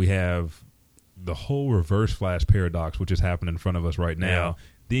 we have the whole Reverse Flash paradox, which is happening in front of us right now. Yeah.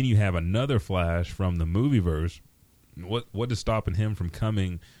 Then you have another Flash from the movieverse. What is stopping him from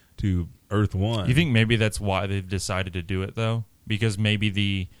coming to Earth 1? You think maybe that's why they've decided to do it, though? Because maybe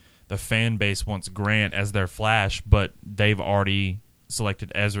the fan base wants Grant as their Flash, but they've already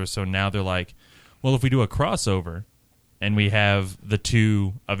selected Ezra, so now they're like, well, if we do a crossover and we have the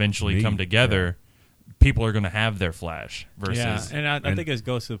two eventually come together, people are going to have their Flash versus. Yeah, and I think it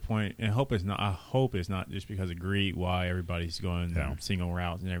goes to the point, and I hope it's not just because of greed why everybody's going single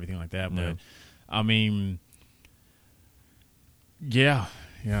routes and everything like that. But I mean, yeah,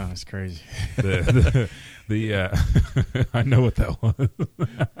 it's crazy. I know what that was.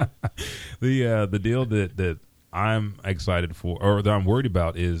 The deal that I'm excited for, or that I'm worried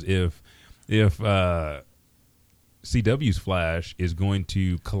about, is if CW's Flash is going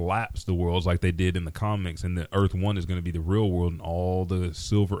to collapse the worlds like they did in the comics, and the Earth 1 is going to be the real world and all the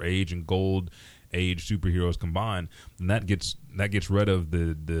Silver Age and Gold Age superheroes combined, and that gets rid of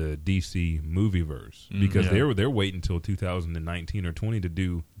the DC movieverse because they're waiting until 2019 or 20 to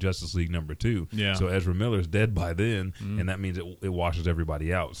do Justice League number 2. Yeah. So Ezra Miller's dead by then, and that means it washes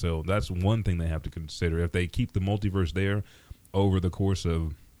everybody out. So that's one thing they have to consider. If they keep the multiverse there over the course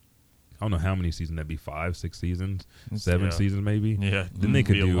of, I don't know how many seasons that'd be, 5, 6 seasons, 7 seasons maybe. Yeah, then they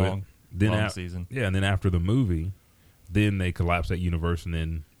could do long season. Yeah, and then after the movie, then they collapse that universe, and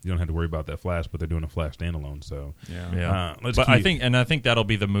then you don't have to worry about that Flash. But they're doing a Flash standalone. So I think that'll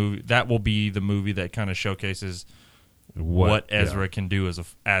be the movie. That will be the movie that kind of showcases what Ezra can do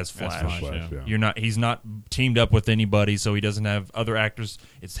as Flash. He's not teamed up with anybody, so he doesn't have other actors.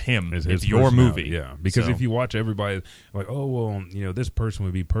 It's him. It's your movie. Yeah, because if you watch everybody like, oh well, this person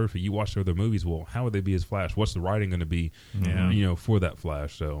would be perfect. You watch their other movies. Well, how would they be as Flash? What's the writing going to be? For that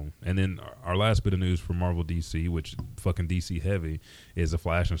Flash. So, and then our last bit of news for Marvel DC, which fucking DC heavy, is a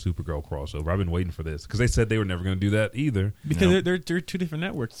Flash and Supergirl crossover. I've been waiting for this because they said they were never going to do that either. Because they're two different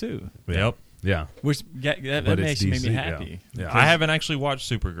networks too. Yep. Yeah, which that makes me happy. Yeah. I haven't actually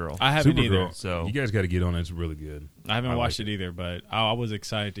watched Supergirl. I haven't either. So you guys got to get on it. It's really good. I haven't watched it either, but I was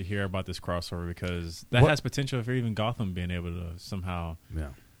excited to hear about this crossover because that has potential for even Gotham being able to somehow. Yeah.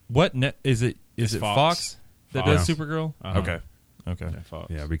 What is it? Is it Fox that does Supergirl? Uh-huh. Okay. Yeah,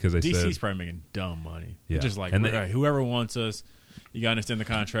 Fox. Yeah, because they DC's probably making dumb money. Yeah. Just like whoever wants us. You got to understand the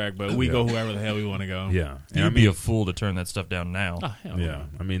contract, but we go whoever the hell we want to go. Yeah. You'd be a fool to turn that stuff down now. Oh, hell yeah.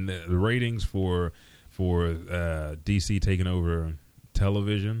 I mean, the ratings for DC taking over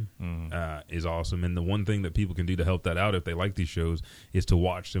television is awesome. And the one thing that people can do to help that out if they like these shows is to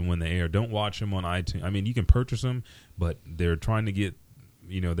watch them when they air. Don't watch them on iTunes. I mean, you can purchase them, but they're trying to get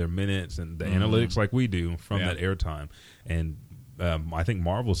their minutes and the analytics like we do from that airtime. And I think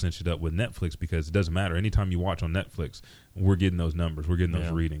Marvel cinched it up with Netflix because it doesn't matter. Anytime you watch on Netflix, we're getting those numbers. We're getting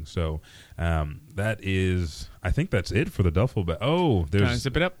those readings. So that is, I think that's it for the duffel bag. Oh, there's... Can I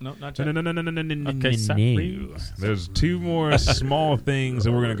zip it up? No, not yet. No. Okay, sorry. There's two more small things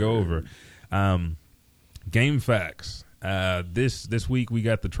that we're going to go over. Game facts. This week we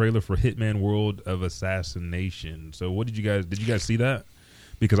got the trailer for Hitman World of Assassination. So what did you guys see that?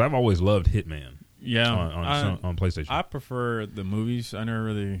 Because I've always loved Hitman. Yeah, on PlayStation. I prefer the movies. I never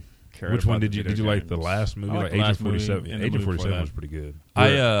really cared. Which about one did you like? The last movie, like Agent 47. Agent 47 was pretty good.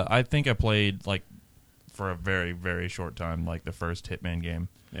 I think I played like for a very very short time, like the first Hitman game.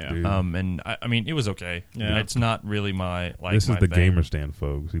 Yeah. Dude. And I mean it was okay. Yeah. It's not really my like. This is my the thing. gamer stand,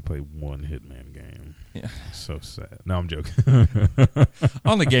 folks. He played one Hitman game. Yeah. So sad. No, I'm joking.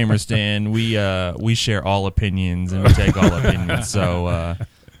 On the gamer stand, we share all opinions and we take all opinions. So.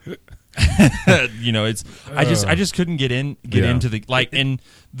 It's I just couldn't get into the like. And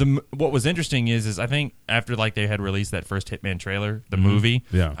what was interesting is I think after like they had released that first Hitman trailer, the movie,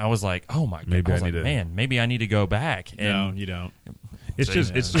 I was like, oh my god, maybe I need to go back. And no, you don't. It's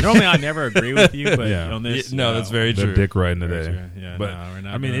just Normally I never agree with you, but on this, no, that's very the true. dick riding today. Yeah, but no, we're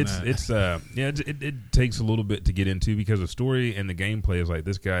not I mean, doing it takes a little bit to get into because the story and the gameplay is like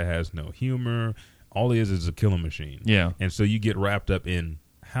this guy has no humor. All he is a killing machine. Yeah, and so you get wrapped up in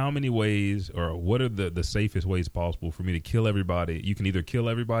how many ways or what are the safest ways possible for me to kill everybody. You can either kill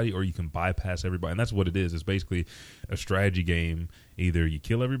everybody or you can bypass everybody, and that's what it is. It's basically a strategy game. Either you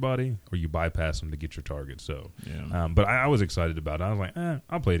kill everybody or you bypass them to get your target. So, but I was excited about it. I was like,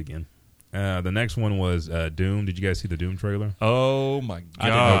 I'll play it again. The next one was Doom. Did you guys see the Doom trailer? Oh my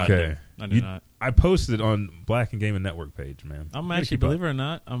god! Okay, I did not. I posted it on Black and Gaming Network page, man. I'm actually, believe it or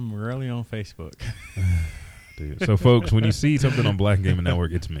not, I'm rarely on Facebook. Dude. So, folks, when you see something on Black and Gaming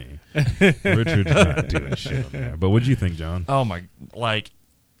Network, it's me. Richard's not doing shit on there. But what did you think, John? Oh my!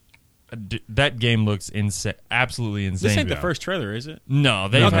 That game looks insane, absolutely insane. This ain't the first trailer, is it? No,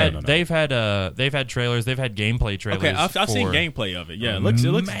 they've had trailers, they've had gameplay trailers. Okay, I've seen gameplay of it. Yeah, it looks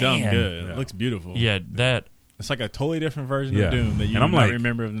dumb good. Yeah. It looks beautiful. Yeah, it's like a totally different version of Doom that you might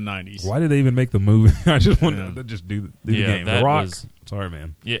remember of the 90s. Why did they even make the movie? I just wanted to just do the game. The Rock. Sorry,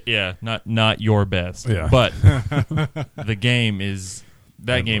 man. Yeah, not your best. Yeah. But the game is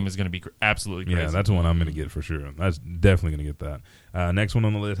game is going to be absolutely crazy. Yeah, that's the one I'm going to get for sure. That's definitely going to get that. Next one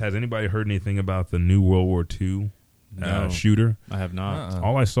on the list. Has anybody heard anything about the new World War II shooter? I have not.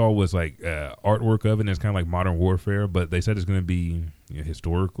 All I saw was like artwork of it, and it's kind of like Modern Warfare, but they said it's going to be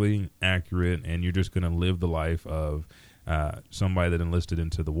historically accurate, and you're just going to live the life of somebody that enlisted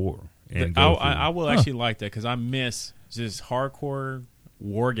into the war. And I will actually like that because I miss just hardcore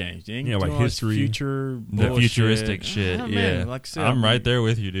war games. Like history, the futuristic shit. Man, like I said, I'm right there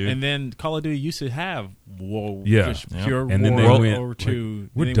with you, dude. And then Call of Duty used to have war, and pure war. Then they went over to.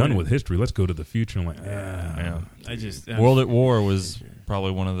 We're done with history. Let's go to the future. I'm like, World at War was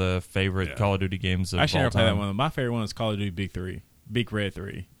probably one of the favorite Call of Duty games of all time. Actually, I never played that one. My favorite one was Call of Duty Big Red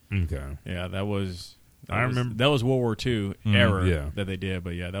 3. Okay. Yeah, that was. I remember that was World War II era that they did,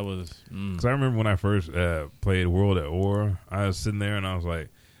 but that was because I remember when I first played World at War, I was sitting there and I was like,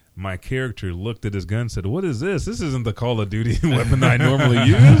 my character looked at his gun and said, "What is this? This isn't the Call of Duty weapon that I normally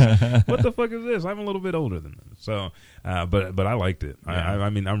use. What the fuck is this? I'm a little bit older than this." So, but I liked it. Yeah. I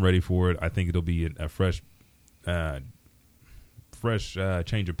mean, I'm ready for it. I think it'll be a fresh change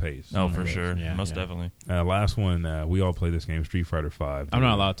of pace. Oh, for sure, most definitely. Last one, we all play this game, Street Fighter V. I'm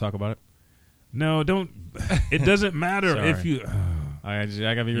not allowed to talk about it. No, don't. It doesn't matter if you. I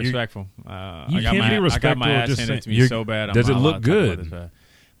gotta be respectful. You can't be respectful. I got my ass handed to me so bad. Does it look good?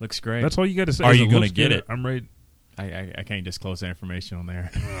 Looks great. That's all you got to say. Are you going to get it? I'm ready. I can't disclose that information on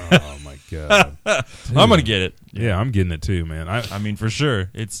there. Oh my god! I'm going to get it. Yeah, I'm getting it too, man. I mean, for sure.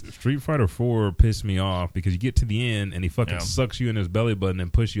 It's Street Fighter 4 pissed me off because you get to the end and he fucking sucks you in his belly button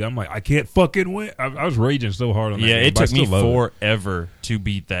and pushes you. I'm like, I can't fucking win. I was raging so hard on that. Yeah, game, it took me forever to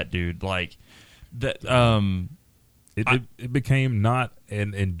beat that dude. Like that. It became not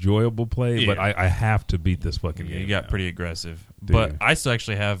an enjoyable play, but I have to beat this fucking game. You got pretty aggressive, dude. But I still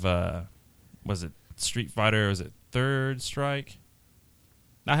actually have. Was it Street Fighter? Or was it Third Strike?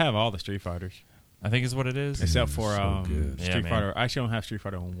 I have all the Street Fighters. I think is what it is, except for Street Fighter. I actually don't have Street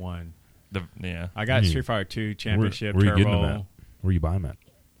Fighter 1. I got Street Fighter 2 Championship. Where you Turbo. getting them at? Where you buy them at?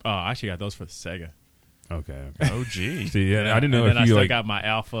 I actually got those for the Sega. Okay. Oh, gee. See, I didn't know and if then you I still got my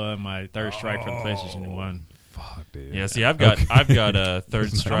Alpha and my Third Strike for the PlayStation 1. Fuck. Fuck, dude. Yeah, see, I've got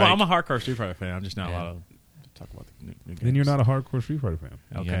Third Strike. I'm a hardcore Street Fighter fan. I'm just not allowed to talk about the new games. Then you're not a hardcore Street Fighter fan.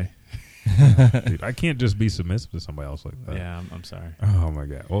 Okay. Dude, I can't just be submissive to somebody else like that. Yeah, I'm sorry. Oh my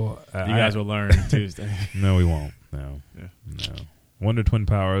god. Well, You guys will learn Tuesday. No, we won't. No. Yeah. No. Wonder Twin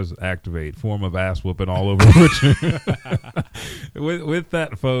powers activate. Form of ass whooping all over Richard. With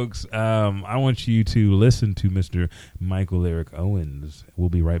that, folks, I want you to listen to Mr. Michael Eric Owens. We'll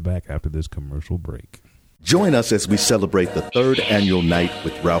be right back after this commercial break. Join us as we celebrate the 3rd annual Night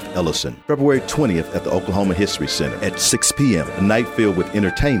with Ralph Ellison, February 20th at the Oklahoma History Center at 6 p.m. A night filled with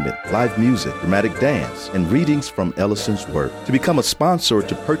entertainment, live music, dramatic dance, and readings from Ellison's work. To become a sponsor or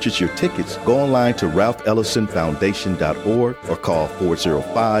to purchase your tickets, go online to ralphellisonfoundation.org or call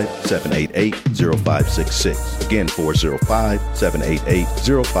 405-788-0566. Again,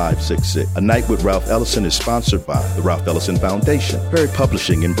 405-788-0566. A Night with Ralph Ellison is sponsored by the Ralph Ellison Foundation, Perry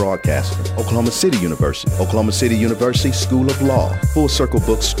Publishing and Broadcasting, Oklahoma City University, Oklahoma City University School of Law, Full Circle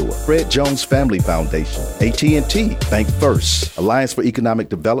Bookstore, Fred Jones Family Foundation, AT&T, Bank First, Alliance for Economic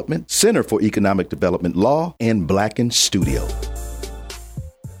Development, Center for Economic Development Law, and Blacken Studio.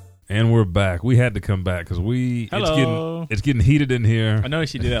 And we're back. We had to come back because it's getting heated in here. I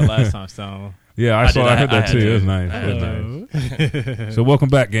noticed you did that last time, so. Yeah, I heard that too. It was nice. Nice. So welcome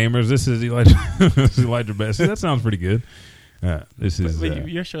back, gamers. This is Elijah Best. See, that sounds pretty good.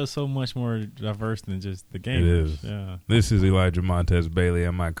 Your show is so much more diverse than just the game. It is. Yeah. This is Elijah Montez Bailey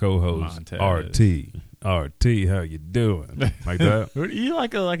and my co-host RT. RT, how you doing? Like that? You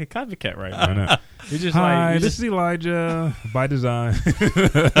like a copycat right now. I know. You're just Hi, this is Elijah by design. I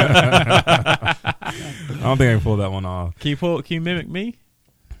don't think I can pull that one off. Can you mimic me?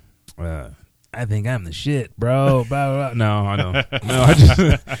 I think I'm the shit, bro. Blah, blah. No, I don't. No, I just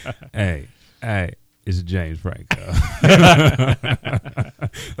hey. It's James Franco.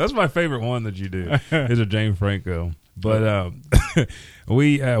 That's my favorite one that you do. Is a James Franco. But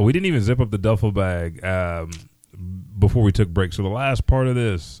we didn't even zip up the duffel bag before we took break. So the last part of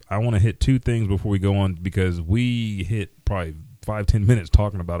this, I want to hit two things before we go on because we hit probably 5-10 minutes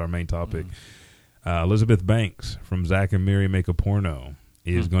talking about our main topic. Elizabeth Banks from Zack and Miri Make a Porno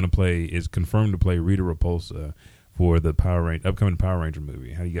is confirmed to play Rita Repulsa for the upcoming Power Ranger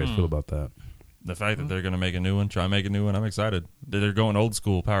movie. How do you guys feel about that? The fact that they're going to make a new one, I'm excited. They're going old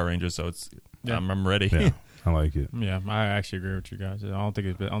school Power Rangers, so I'm ready. Yeah, I like it. Yeah, I actually agree with you guys. I don't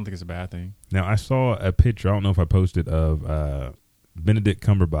think it's a bad thing. Now I saw a picture. I don't know if I posted of Benedict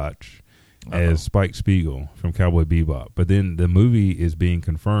Cumberbatch as Spike Spiegel from Cowboy Bebop, but then the movie is being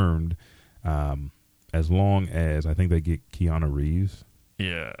confirmed as long as I think they get Keanu Reeves.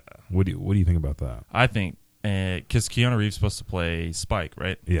 Yeah. What do you think about that? I think. Because Keanu Reeves is supposed to play Spike,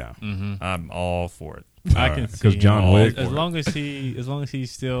 right? Yeah, I'm all for it. I can see because John Wick. As long as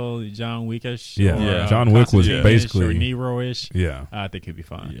he's still John Wickish. Yeah. John Wick was basically or Nero-ish. Yeah, I think he'd be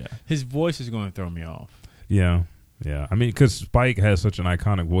fine. Yeah, his voice is going to throw me off. Yeah. I mean, because Spike has such an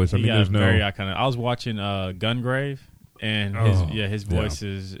iconic voice. There's very iconic. I was watching Gungrave. And his voice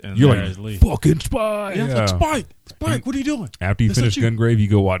is in You're there like, as Lee. Fucking Spike. Yeah, like, Spike, what are you doing? After you finish Gungrave, you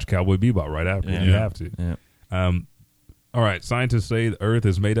go watch Cowboy Bebop right after. Yeah. You have to. Yeah. All right, scientists say the Earth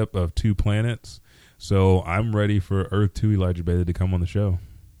is made up of 2 planets, so I'm ready for Earth 2 Elijah Bailey to come on the show.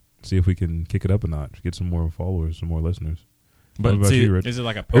 See if we can kick it up a notch, get some more followers, some more listeners. But see, is it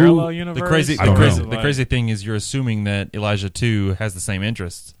like a parallel universe? The crazy thing is you're assuming that Elijah 2 has the same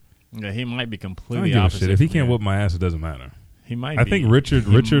interests. Yeah, he might be I completely don't give a opposite. shit. If he can't whoop my ass, it doesn't matter. He might. I think Richard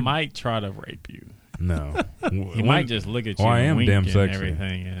might try to rape you. No, he might just look at you. I am and damn wink sexy. And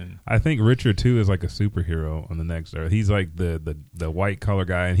everything. And I think Richard too is like a superhero on the next Earth. He's like the white collar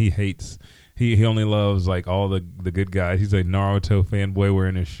guy, and he hates. He only loves like all the good guys. He's a Naruto fanboy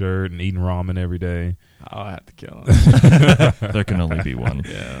wearing his shirt and eating ramen every day. I'll have to kill him. There can only be one.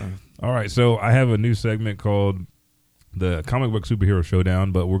 Yeah. All right, so I have a new segment called the Comic Book Superhero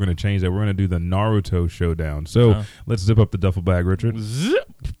Showdown, but we're going to change that. We're going to do the Naruto Showdown. So let's zip up the duffel bag, Richard. Zip.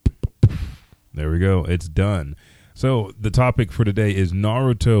 There we go. It's done. So the topic for today is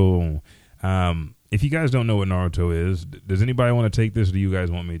Naruto. If you guys don't know what Naruto is, does anybody want to take this, or do you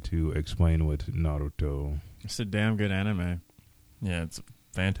guys want me to explain what Naruto? It's a damn good anime. Yeah, it's a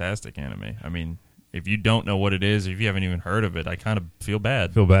fantastic anime. I mean, if you don't know what it is, if you haven't even heard of it, I kind of feel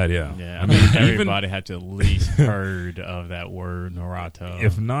bad. Yeah. Yeah, I mean, everybody had to at least heard of that word Naruto.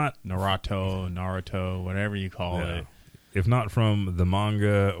 If not, Naruto, whatever you call it. If not from the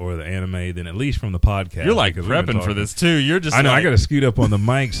manga or the anime, then at least from the podcast. You're like prepping for this too. You're just. I know. I got to scoot up on the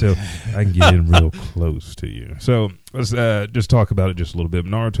mic so I can get in real close to you. So let's just talk about it just a little bit.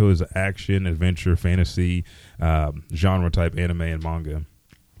 Naruto is an action, adventure, fantasy genre type anime and manga.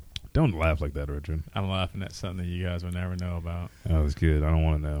 Don't laugh like that, Richard. I'm laughing at something that you guys will never know about. Oh, that's good. I don't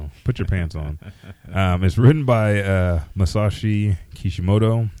want to know. Put your pants on. It's written by Masashi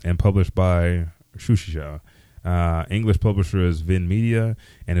Kishimoto and published by Shueisha. English publisher is Vin Media,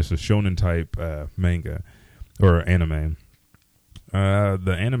 and it's a shonen type manga or anime.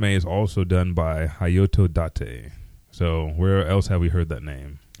 The anime is also done by Hayato Date. So where else have we heard that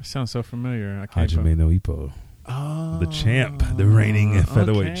name? It sounds so familiar. Hajime no Ippo. Oh, the champ, the reigning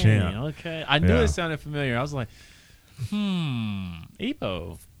featherweight champ. Okay, I knew it sounded familiar. I was like,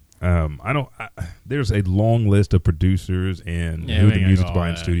 Ippo. There's a long list of producers and who the music's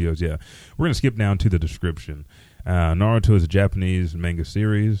by in studios. Yeah, we're gonna skip down to the description. Naruto is a Japanese manga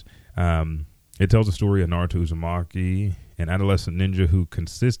series. It tells the story of Naruto Uzumaki, an adolescent ninja who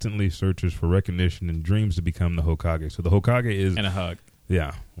consistently searches for recognition and dreams to become the Hokage. So the Hokage is and a hug.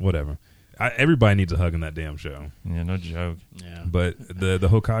 Yeah, whatever. Everybody needs a hug in that damn show. Yeah, no joke. Yeah. But the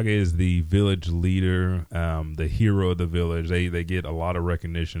Hokage is the village leader, the hero of the village. They get a lot of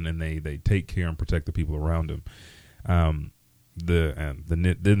recognition, and they take care and protect the people around him. The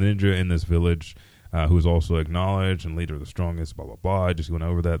ninja in this village, who is also acknowledged and leader of the strongest, blah, blah, blah. Just going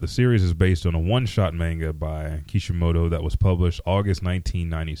over that. The series is based on a one-shot manga by Kishimoto that was published August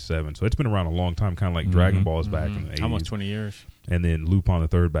 1997. So it's been around a long time, kind of like Dragon Ball is back in the 80s. Almost 20 years. And then Lupin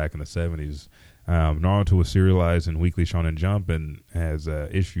III back in the 70s. Naruto was serialized in Weekly Shonen Jump and has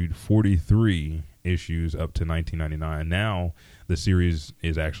issued 43 issues up to 1999. Now the series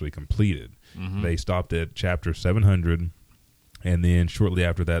is actually completed. They stopped at chapter 700, and then shortly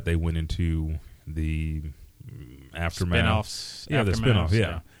after that they went into the aftermath. The spinoff,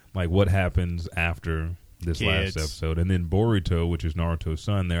 yeah. Like what happens after this last episode. And then Boruto, which is Naruto's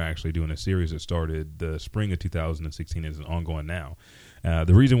son, they're actually doing a series that started the spring of 2016 and is ongoing now.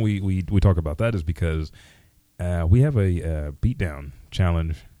 The reason we talk about that is because we have a beatdown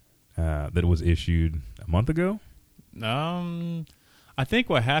challenge that was issued a month ago. I think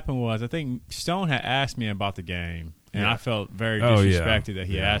what happened was, I think Stone had asked me about the game, and I felt very disrespected that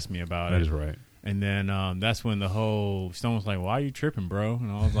he asked me about it. That is right. And then that's when the whole Stone was like, "Why are you tripping, bro?"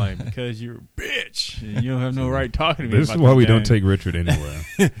 And I was like, "Because you're a bitch, and you don't have no right talking to me." This is why we don't take Richard anywhere.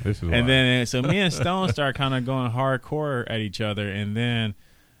 This is why. And then so me and Stone started kind of going hardcore at each other, and then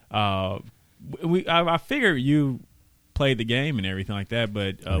I figured you played the game and everything like that,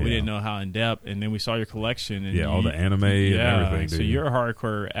 but we didn't know how in depth. And then we saw your collection, and all the anime and everything. So you're a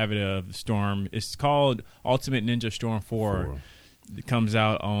hardcore avid of Storm. It's called Ultimate Ninja Storm 4. It comes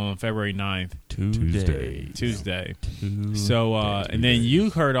out on February 9th. Tuesday. So, and then you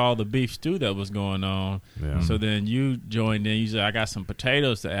heard all the beef stew that was going on. Yeah. So then you joined in. You said, "I got some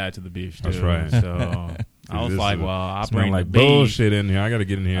potatoes to add to the beef stew." That's right. So I was like, "Well, I'll bring like the beef." Bullshit in here. I got to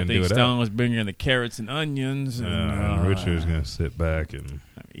get in here and do it. I think Stone was bringing the carrots and onions. And Richard's going to sit back and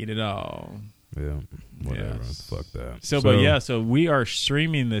eat it all. Yeah, whatever. Yes. Fuck that. So we are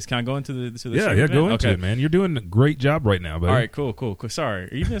streaming this. Can I go into the go into it, man. You're doing a great job right now, buddy. All right, cool. Sorry,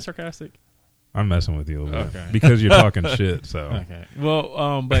 are you being sarcastic? I'm messing with you a little bit because you're talking shit. So okay.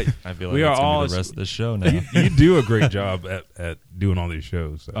 Well, but I feel like we are all the rest of the show now. You do a great job at doing all these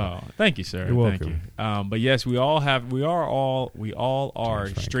shows. So. Oh, thank you, sir. You're welcome. Thank you. But yes, we all are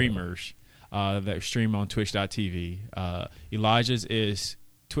streamers that stream on Twitch.tv. Elijah's is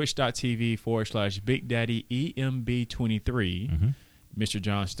twitch.tv/Big Daddy EMB23. Mr.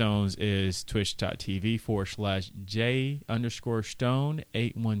 John Stone's is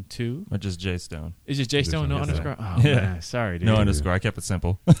twitch.tv/J_Stone812. Or just J Stone. Is it J Stone? No underscore? Oh, man. Sorry, dude. No underscore. I kept it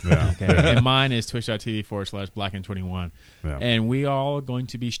simple. Yeah. Okay. And mine is twitch.tv/Blacken21. Yeah. And we all are going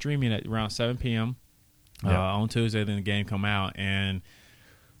to be streaming at around 7 p.m. On Tuesday. Then the game come out. And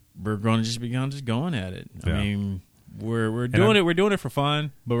we're going to just be going at it. Yeah. I mean... We're doing it. We're doing it for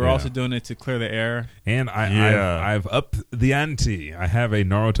fun, but we're also doing it to clear the air. And I've upped the ante. I have a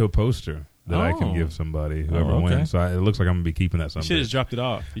Naruto poster that I can give somebody whoever wins. So it looks like I'm gonna be keeping that. You should have just dropped it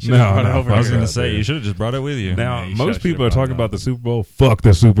off. You should have brought it over. I was gonna say you should have just brought it with you. Now most people are talking about the Super Bowl. Fuck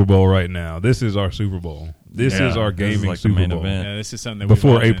the Super Bowl right now. This is our Super Bowl. This is our gaming Super Bowl. Yeah, this is something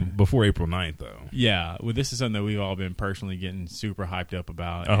that before April 9th though. Yeah, well, this is something that we've all been personally getting super hyped up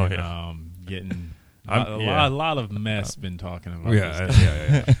about. Getting. A lot of mess been talking about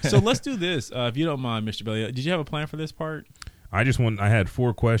this. So let's do this. If you don't mind, Mr. Belly, did you have a plan for this part? I had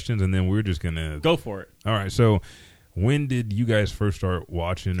 4 questions, and then we're just going to... Go for it. All right, so when did you guys first start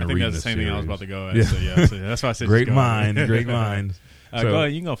watching or reading this? I think that's the same thing I was about to go at. Yeah. So that's why I said great minds. Go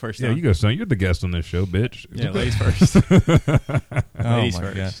ahead, you can go first. Yeah, you go, son. You're the guest on this show, bitch. Yeah, ladies first. Ladies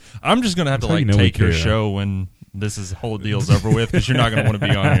first. God. I'm just going to have to take your show when this whole deal's over with because you're not going to want to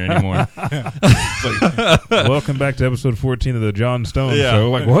be on here anymore. Welcome back to episode 14 of the John Stone Yeah.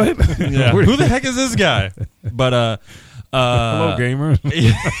 Show. Like, what? Yeah. Who the heck is this guy? But hello, gamers.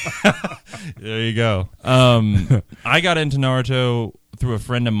 there you go. I got into Naruto through a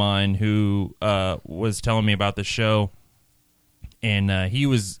friend of mine who was telling me about the show, and he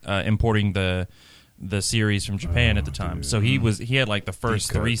was importing the series from Japan at the time. Dude. So he had like the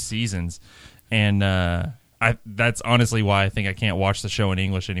first 3 seasons, and that's honestly why I think I can't watch the show in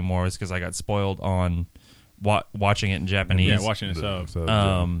English anymore, is because I got spoiled on watching it in Japanese. Yeah, watching it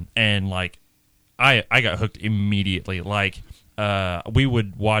sub. And like I got hooked immediately. Like we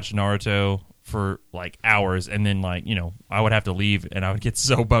would watch Naruto for like hours, and then like, you know, I would have to leave and I would get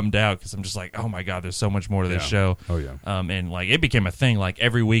so bummed out because I'm just like, oh my god, there's so much more to this show. Oh yeah. And like it became a thing. Like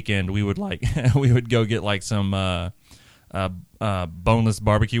every weekend we would like we would go get like some boneless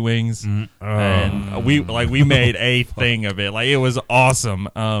barbecue wings, and we made a thing of it. Like it was awesome.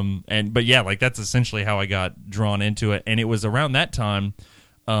 But yeah, like that's essentially how I got drawn into it. And it was around that time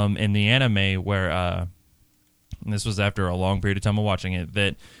in the anime where and this was after a long period of time of watching it,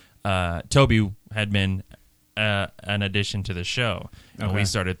 that Toby had been an addition to the show. And we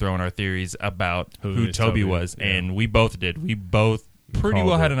started throwing our theories about who Toby was, and we both did. We both pretty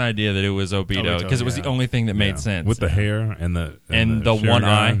well had an idea that it was Obito because it was the only thing that made sense. With the hair and the one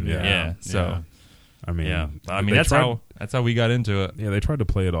eye. Yeah. So I mean, that's how we got into it. Yeah, they tried to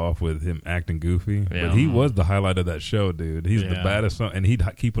play it off with him acting goofy, Yeah. but he was the highlight of that show, dude. He's the baddest, and he'd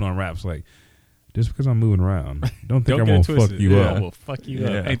keep it on wraps like, just because I'm moving around, don't think I'm going to fuck you up. We'll fuck you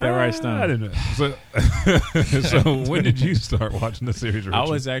up. Ain't that right, Stone? I didn't know. So when did you start watching the series, Richie? I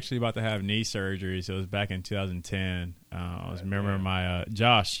was actually about to have knee surgery, so it was back in 2010. I was remembering my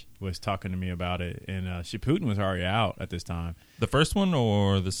Josh was talking to me about it, and Shippuden was already out at this time. The first one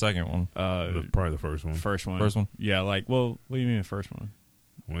or the second one? Probably the first one. First one. First one? Yeah, like, well, what do you mean the first one?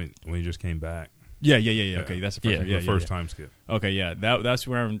 When you just came back. Yeah. Okay, that's the first one. The first time skip. Okay, yeah, that's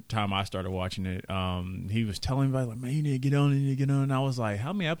around the time I started watching it. He was telling me like, man, you need to get on, And I was like,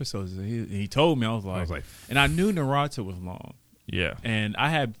 how many episodes is it? He told me. I was like, and I knew Naruto was long. Yeah, and I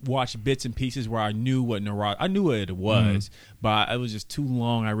had watched bits and pieces where I knew what Naruto, I knew what it was, but it was just too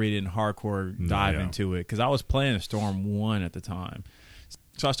long. I really didn't hardcore dive into it because I was playing Storm 1 at the time.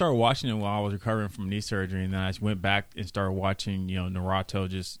 So I started watching it while I was recovering from knee surgery, and then I just went back and started watching, Naruto,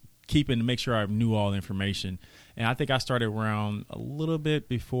 just keeping to make sure I knew all the information. And I think I started around a little bit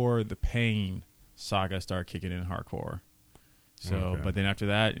before the Pain saga started kicking in hardcore. So, but then after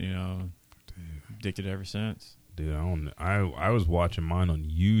that, addicted ever since. Dude, I was watching mine on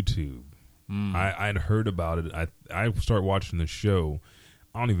YouTube. I'd heard about it. I started watching the show.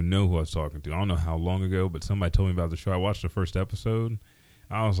 I don't even know who I was talking to. I don't know how long ago, but somebody told me about the show. I watched the first episode.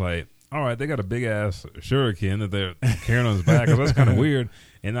 I was like, all right, they got a big ass shuriken that they're carrying on his back. That's kind of weird.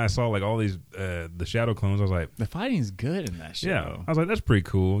 And I saw like all these the shadow clones. I was like, the fighting's good in that show. Yeah, I was like, that's pretty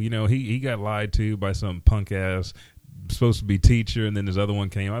cool. He got lied to by some punk ass supposed to be teacher, and then this other one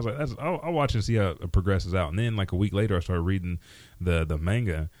came. I was like, I'll watch and see how it progresses out. And then like a week later, I started reading the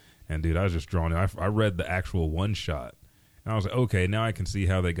manga, and dude, I was just drawn in. I read the actual one shot. And I was like, okay, now I can see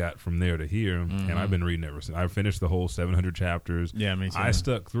how they got from there to here. And I've been reading ever since. I finished the whole 700 chapters. Yeah, me too. I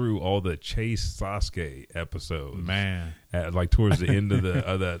stuck through all the Chase Sasuke episodes. Man. Like towards the end of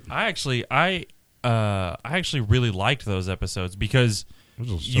that. I actually really liked those episodes because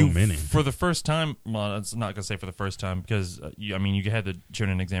so many. For the first time, well, it's not going to say for the first time because, you had the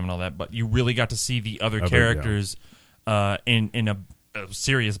Chunin exam and all that, but you really got to see the other characters in a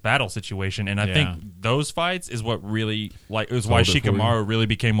serious battle situation, and I think those fights is what really it was why Shikamaru really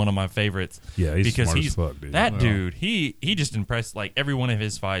became one of my favorites. Yeah, he's because smart as fuck, dude. That dude, he just impressed. Like every one of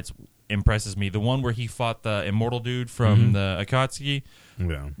his fights impresses me. The one where he fought the immortal dude from the Akatsuki.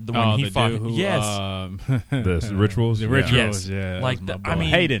 Yeah, the one he fought. The rituals. The rituals. Yeah, like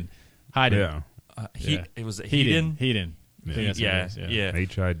Hayden. Yeah, it was Hayden. Yeah. Hidan.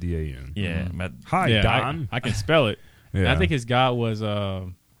 Yeah, Hi, Don. I can spell it. Yeah. I think his god was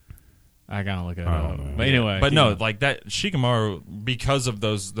I gotta look it up. But anyway. But no, like that Shikamaru, because of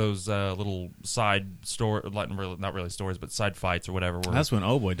those little side story, not really stories, but side fights or whatever. That's when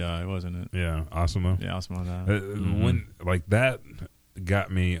Oboy died, wasn't it? Yeah, Asuma. Yeah, Asuma died. When like that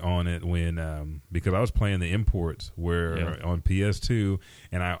got me on it when because I was playing the imports on PS2,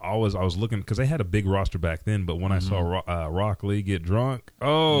 and I was looking because they had a big roster back then, but when I saw Rock Lee get drunk,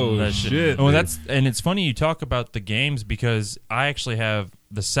 that shit. Oh, and it's funny you talk about the games because I actually have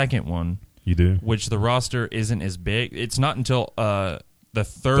the second one. You do? Which the roster isn't as big. It's not until the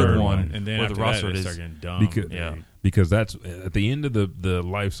third one and then where the roster is dumb. because that's at the end of the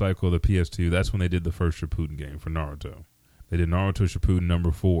life cycle of the PS2. That's when they did the first Shippuden game for Naruto. They did Naruto Shippuden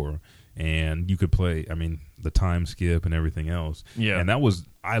number 4, and you could play. I mean, the time skip and everything else. Yeah, and that was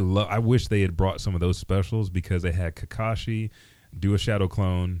I wish they had brought some of those specials because they had Kakashi do a shadow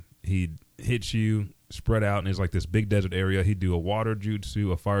clone. He'd hit you, spread out, and it's like this big desert area. He'd do a water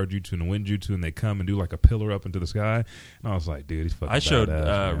jutsu, a fire jutsu, and a wind jutsu, and they come and do like a pillar up into the sky. And I was like, dude, he's fucking I showed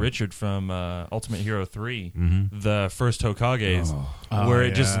badass, Richard from Ultimate Hero 3 the first Hokages, where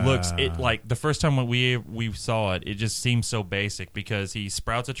it just looks like the first time when we saw it, it just seemed so basic because he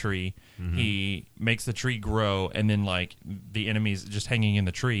sprouts a tree, he makes the tree grow, and then like the enemy's just hanging in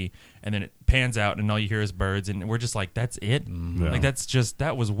the tree, and then it pans out, and all you hear is birds, and we're just like, that's it, like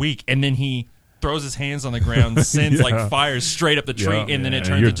that was weak, and then he throws his hands on the ground, sends like fire straight up the tree, and then it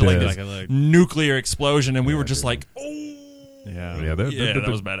turns into like this nuclear explosion, and we were just like, oh. That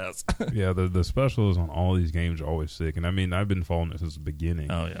was badass. Yeah, the specials on all these games are always sick, and I mean, I've been following it since the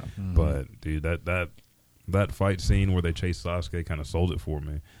beginning. Oh yeah, but dude, that fight scene where they chase Sasuke kind of sold it for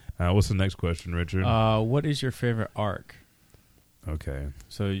me. What's the next question, Richard? What is your favorite arc? Okay,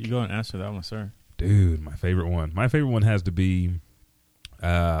 so you go and answer that one, sir. Dude, my favorite one. My favorite one has to be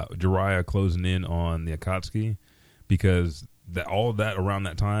Jiraiya closing in on the Akatsuki, because all of that around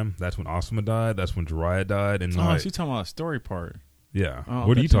that time, that's when Asuma died, that's when Jiraiya died, and so you're talking about a story part. Yeah.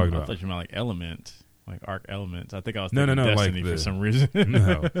 What are you talking about? I thought you meant like Element, like arc elements. I think I was no, Destiny like for some reason.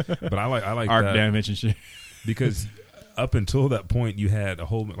 No, but I like arc that damage and shit. because up until that point, you had a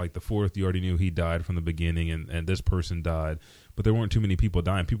whole like the fourth. You already knew he died from the beginning, and this person died. But there weren't too many people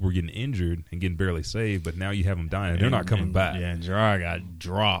dying. People were getting injured and getting barely saved. But now you have them dying. They're not coming back. Yeah, and Jiraiya got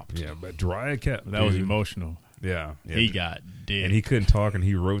dropped. Yeah, but Jiraiya kept. That was emotional. Yeah. He got dead. And he couldn't talk, and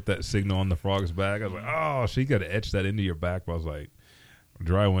he wrote that signal on the frog's back. I was like, oh, she got to etch that into your back. But I was like,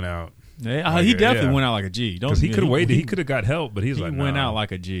 Jiraiya went out. Yeah, he definitely went out like a G. Because he could have waited. He could have got help, but he went out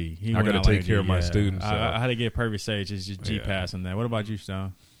like a G. I got to take care of my students. So. I had to get Perfect Sage. It's just G pass on that. What about you,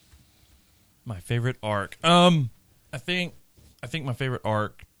 Stone? My favorite arc. I think my favorite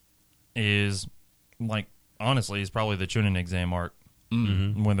arc is, like, honestly, is probably the Chunin exam arc.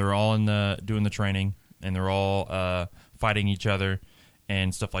 Mm-hmm. When they're all doing the training and they're all fighting each other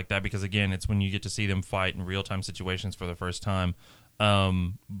and stuff like that. Because again, it's when you get to see them fight in real time situations for the first time.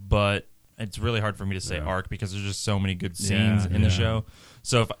 But it's really hard for me to say arc because there's just so many good scenes in the show.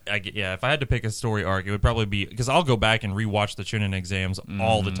 So if I had to pick a story arc, it would probably be, because I'll go back and rewatch the Chunin exams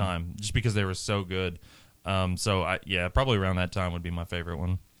all the time just because they were so good. Probably around that time would be my favorite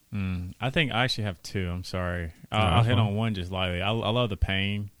one. I think I actually have two. I'm sorry. I'll hit on one just lightly. I love the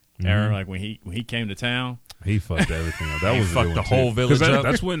Pain era. Like when he came to town, he fucked everything up. That was fucked the whole village up.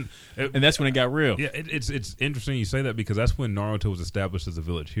 That's when, and that's when it got real. Yeah, it's interesting you say that because that's when Naruto was established as a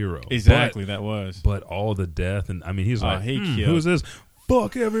village hero. Exactly, that was. But all the death, and I mean, he's like, killed. Who is this?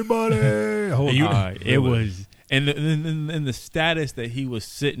 Fuck everybody. It was. And the status that he was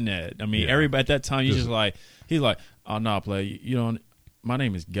sitting at. I mean, everybody at that time, he's like, oh no, play. You don't. My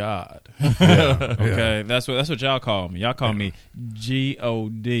name is God. Okay, that's what y'all call me. Y'all call me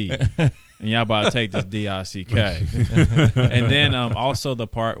God, and y'all about to take this DICK. And then also the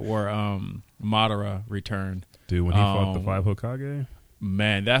part where Madara returned. Dude, when he fought the 5 Hokage.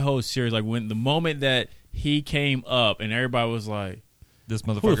 Man, that whole series, like when the moment that he came up, and everybody was like, "This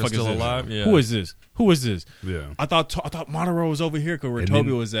motherfucker's still alive." Yeah. Who is this? Who is this? Yeah. I thought Madara was over here because where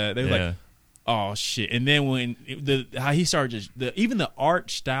Toby was at. They were like, oh shit! And then when how he started, even the art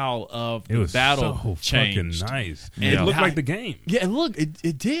style of the battle changed. Fucking nice. And it looked like the game. Yeah, look,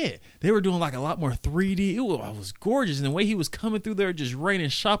 it did. They were doing like a lot more 3D. It was gorgeous, and the way he was coming through there, just raining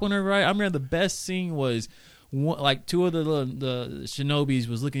shop on everybody. I remember the best scene was like two of the shinobis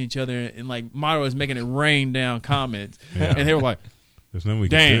was looking at each other, and like Madara was making it rain down comments, and they were like, "There's nothing we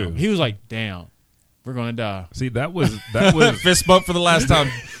can do." He was like, "Damn." We're gonna die. See, that was fist bump for the last time.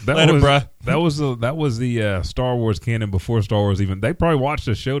 That was the Star Wars canon before Star Wars even. They probably watched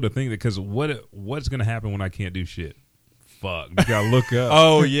the show to think that because what's gonna happen when I can't do shit? Fuck, you gotta look up.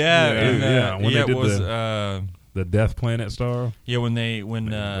 Oh yeah, when they did the Death Planet star. Yeah, when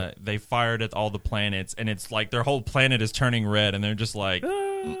they fired at all the planets, and it's like their whole planet is turning red, and they're just like.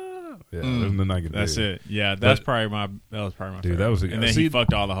 Yeah, there's nothing I can do. That's it. Yeah, that was probably my favorite. That was, and then he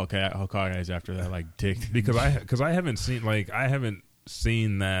fucked all the Hokages after that, like dick. Because I haven't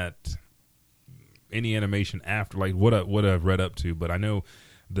seen that any animation after like what I've read up to, but I know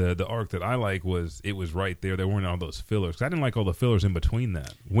the arc that I like was right there. There weren't all those fillers. 'Cause I didn't like all the fillers in between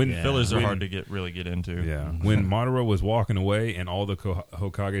that. Fillers are hard to really get into. Yeah, when Madara was walking away and all the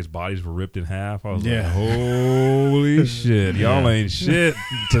Hokage's bodies were ripped in half, I was like, "Holy shit, y'all ain't shit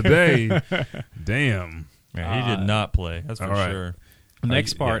today!" Damn. Yeah, he did not play. That's for sure. The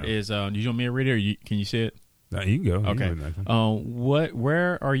next part is, do you want me to read it, or can you see it? You can go. Okay.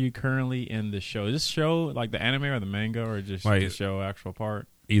 Where are you currently in the show? Is this show like the anime or the manga, or just the show actual part?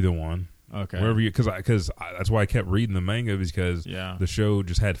 Either one. Okay. Wherever you, because that's why I kept reading the manga, because the show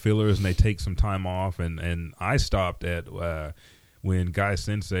just had fillers and they take some time off, and I stopped at when Guy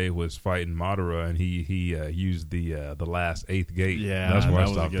Sensei was fighting Madara and he used the last 8th gate. Yeah, that's where I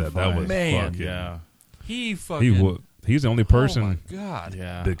was stopped at. Fight. That was Man, fucking. Yeah. He's the only person Oh my God.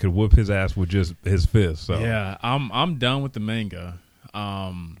 that could whoop his ass with just his fist. So yeah, I'm done with the manga.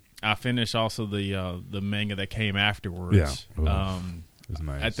 I finished also the manga that came afterwards. Yeah. It's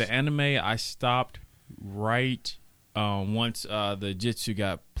nice. At the anime, I stopped right once the Jitsu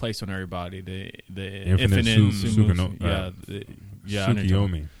got placed on everybody. The infinite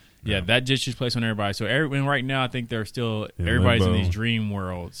Tsukiyomi. That Jitsu's placed on everybody. So right now, I think they're still everybody's in these dream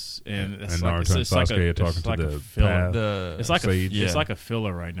worlds, and it's like Naruto and Sasuke talking like to a the filler. path. It's like Sage. it's like a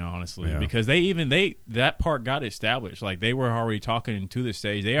filler right now, honestly, Yeah. because that part got established. Like they were already talking to the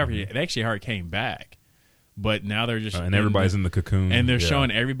stage. They actually already came back, but now they're just and everybody's in the cocoon, and they're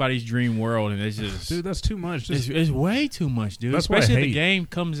showing everybody's dream world, and it's just dude, that's too much. It's way too much, dude. That's what I Especially if the hate. game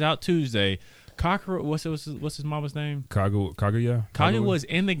comes out Tuesday. Kakarot, what's his mama's name? Kaguya. Kaguya was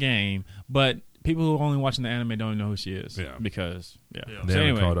in the game, but people who are only watching the anime don't know who she is. Yeah. Because They So haven't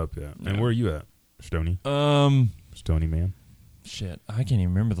anyway, caught up yet. And where are you at, Stony? Stony man. Shit, I can't even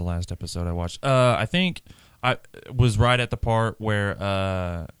remember the last episode I watched. I think I was right at the part where,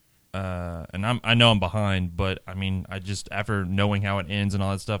 and I know I'm behind, but I mean, I just after knowing how it ends and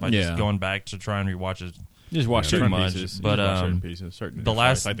all that stuff, I just going back to try and rewatch it. Just watch Pretty certain much, pieces. but, Just watch certain pieces. the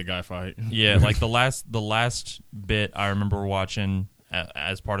last- like the guy fight. Yeah, like the last bit I remember watching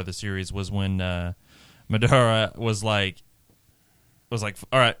as part of the series was when Madara was like, all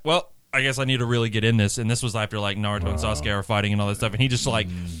right, well, I guess I need to really get in this, and this was after like Naruto and Sasuke are fighting and all that stuff, and he just like,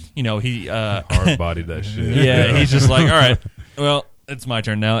 he Hard bodied that shit. yeah, he's just like, all right, well, it's my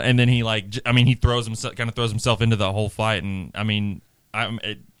turn now, and then he he throws himself into the whole fight, and I mean,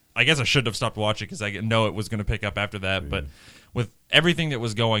 I guess I should have stopped watching because I know it was going to pick up after that, but with everything that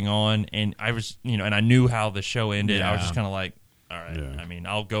was going on, and I was, and I knew how the show ended, I was just kind of like, all right, I mean,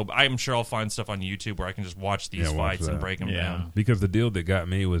 I'm sure I'll find stuff on YouTube where I can just watch these fights and break them down. Because the deal that got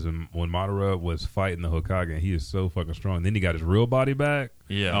me was when Madara was fighting the Hokage, he is so fucking strong. Then he got his real body back.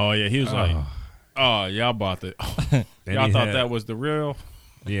 Yeah. Oh yeah, he was like, oh y'all bought it. Y'all thought that was the real.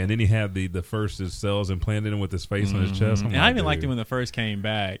 Yeah, and then he had the first his cells implanted in with his face on his chest. And I even liked it when the first came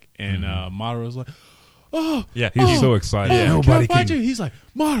back, and Madara was like, "Oh, yeah, he's so excited. Yeah. Nobody can. He's like,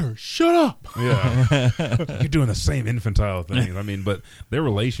 Madara, shut up. Yeah, you're doing the same infantile thing. I mean, but their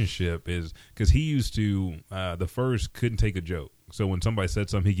relationship is because he used to the first couldn't take a joke. So when somebody said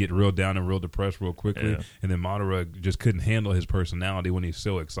something, he'd get real down and real depressed real quickly. Yeah. And then Madara just couldn't handle his personality when he's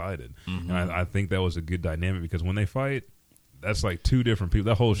so excited. And I think that was a good dynamic because when they fight, that's like two different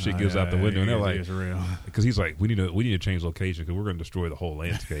people. That whole shit goes out the window, and they're like, because he's like, we need to change location because we're going to destroy the whole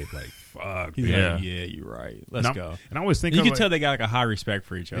landscape. Like, fuck. He's man. like, yeah, you're right. Let's go. And I always think you can tell they got like a high respect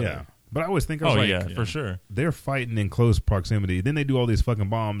for each other. Yeah, but I always think, for sure. They're fighting in close proximity. Then they do all these fucking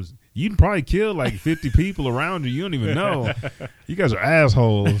bombs. You can probably kill like 50 people around you. You don't even know. You guys are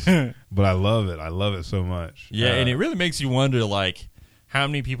assholes. But I love it. I love it so much. Yeah, and it really makes you wonder, like, how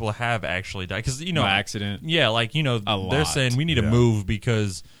many people have actually died? Because by accident. Yeah, like they're saying we need to move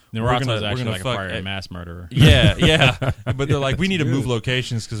because Naruto's actually like a prior mass murderer. Yeah, but they're like we need to move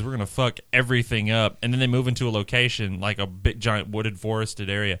locations because we're gonna fuck everything up, and then they move into a location like a big giant wooded forested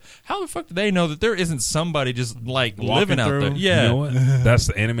area. How the fuck do they know that there isn't somebody just like living out there? Yeah, you know what? That's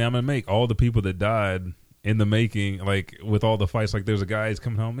the anime I'm gonna make. All the people that died in the making, like with all the fights, like there's a guy who's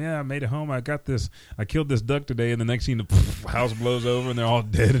coming home. Yeah, I made it home. I killed this duck today, and the next scene, the house blows over, and they're all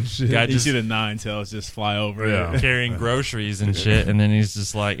dead and shit. You see the nine tails just fly over, carrying groceries and shit, and then he's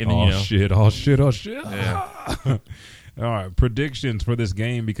just like, and then, shit. Yeah. All right, predictions for this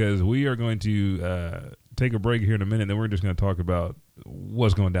game because we are going to take a break here in a minute. Then we're just going to talk about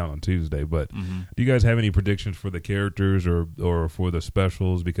what's going down on Tuesday. But do you guys have any predictions for the characters or for the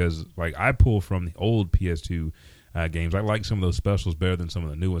specials? Because like I pull from the old PS2 games. I like some of those specials better than some of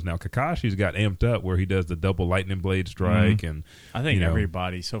the new ones. Now Kakashi's got amped up where he does the double lightning blade strike, and I think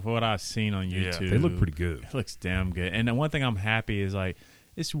everybody. So for what I've seen on YouTube, they look pretty good. It looks damn good. And the one thing I'm happy is like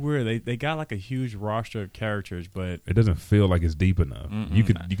it's weird. They got like a huge roster of characters, but it doesn't feel like it's deep enough. You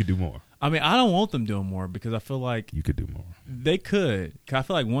could do more. I mean, I don't want them doing more because I feel like you could do more. They could. 'Cause I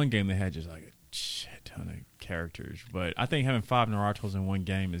feel like one game they had just like a shit ton of characters, but I think having 5 Narutos in one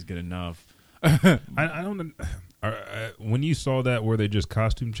game is good enough. I don't. When you saw that, were they just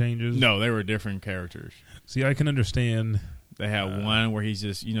costume changes? No, they were different characters. See, I can understand. They had one where he's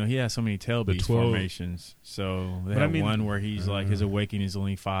just, he has so many tail beast formations. So they had one where he's like, his awakening is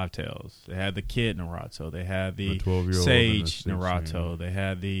only 5 tails. They had the kid Naruto. They had the 12-year-old sage Naruto. They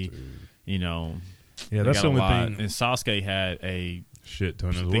had the, yeah, that's the only thing. And Sasuke had a shit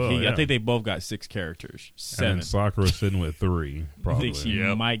ton as well. I think they both got 6 characters. 7. And Sakura's sitting with 3, probably. I think she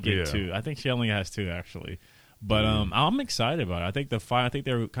might get 2. I think she only has 2, actually. But I'm excited about it. I think I think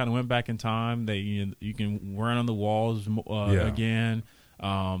they kind of went back in time. They you can run on the walls again.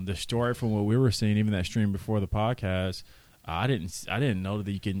 The story from what we were seeing, even that stream before the podcast, I didn't know that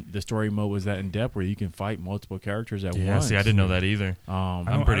the story mode was that in depth where you can fight multiple characters at once. Yeah, see, I didn't know that either.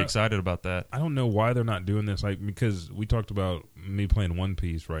 I'm pretty excited about that. I don't know why they're not doing this, because we talked about me playing One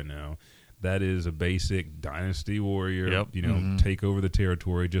Piece right now. That is a basic Dynasty Warrior, take over the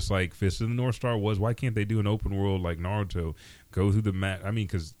territory, just like Fist of the North Star was. Why can't they do an open world like Naruto? Go through the map. I mean,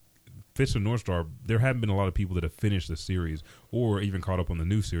 because Fist of the North Star, there haven't been a lot of people that have finished the series or even caught up on the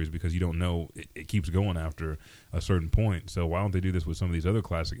new series because you don't know. It keeps going after a certain point. So why don't they do this with some of these other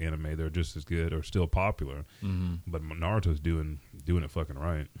classic anime? They're just as good or still popular. Mm-hmm. But Naruto's doing it fucking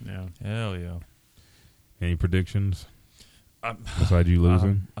right. Yeah. Hell yeah. Any predictions? Besides you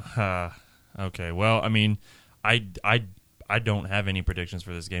losing? Okay, well, I mean, I don't have any predictions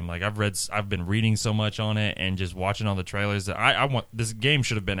for this game. Like I've been reading so much on it and just watching all the trailers that I want. This game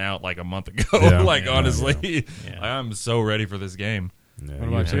should have been out like a month ago. Honestly, I'm so ready for this game. Yeah, what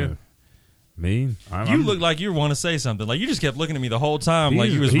about you? Me? You look like you want to say something. Like you just kept looking at me the whole time,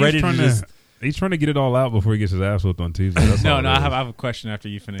 like you was ready to just. He's trying to get it all out before he gets his ass whooped on Tuesday. No, I have a question after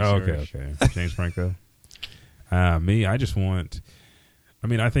you finish. Okay. James Franco. Me, I just want. I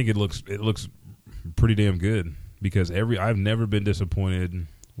mean, I think it looks pretty damn good because I've never been disappointed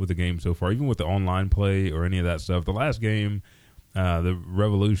with the game so far, even with the online play or any of that stuff. The last game, the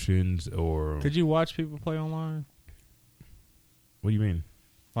Revolutions or... Could you watch people play online? What do you mean?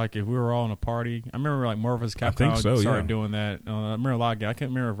 Like if we were all in a party. I remember like Marvel's Capcom started doing that. I remember a lot of games. I can't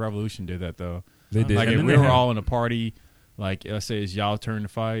remember if Revolution did that though. They did. Like if we were all in a party, like let's say it's y'all turn to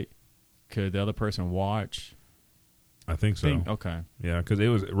fight, could the other person watch? I think so. Okay. Yeah, because it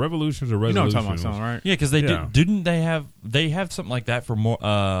was Revolutions or Resolutions. You know what I'm talking about, right? Yeah, because didn't they have something like that for Mortal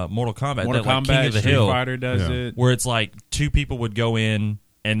Kombat? Mortal Kombat, King of the Street Hill, Fighter does it. Where it's like 2 people would go in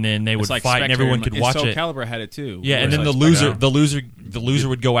and then they would fight and everyone could watch it. Soul Calibur had it too. Yeah, and then the loser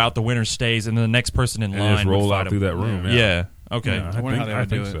would go out, the winner stays, and then the next person in line just roll would out through that room. Yeah. Okay. Yeah, I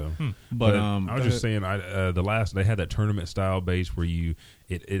think so. But I was just saying, the last they had that tournament style base where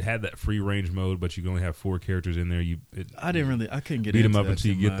it had that free range mode, but you can only have 4 characters in there. I couldn't get beat them into up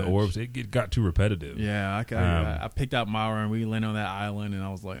until you get the orbs. It got too repetitive. Yeah, I picked out Myra and we landed on that island, and I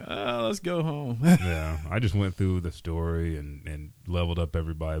was like, let's go home. Yeah, I just went through the story and leveled up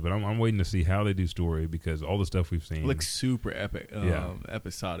everybody, but I'm waiting to see how they do story because all the stuff we've seen looks super epic,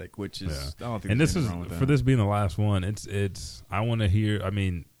 episodic, which is I don't think. And this is for this being the last one. It's I want to hear. I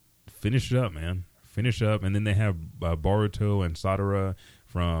mean, finish it up, man. Finish up, and then they have Boruto and Sadara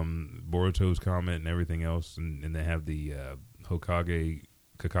from Boruto's Comet and everything else, and they have the Hokage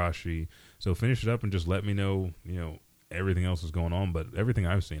Kakashi. So finish it up and just let me know, everything else is going on. But everything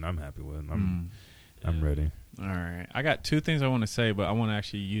I've seen, I'm happy with. I'm ready. All right, I got 2 things I want to say, but I want to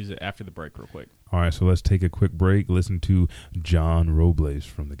actually use it after the break real quick. All right, so let's take a quick break. Listen to John Robles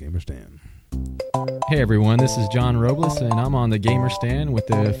from the Gamer Stand. Hey everyone, this is John Robles, and I'm on the Gamer Stand with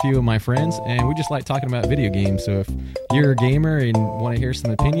a few of my friends, and we just like talking about video games. So if you're a gamer and want to hear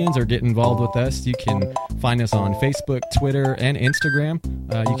some opinions or get involved with us, you can find us on Facebook, Twitter, and Instagram.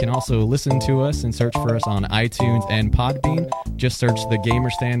 You can also listen to us and search for us on iTunes and Podbean. Just search the Gamer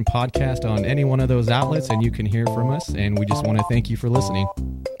Stand podcast on any one of those outlets, and you can hear from us, and we just want to thank you for listening.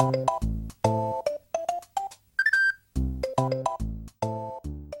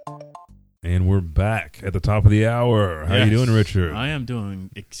 And we're back at the top of the hour. How you doing, Richard? I am doing.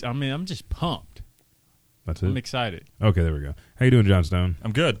 I'm just pumped. That's it. I'm excited. Okay, there we go. How you doing, John Stone?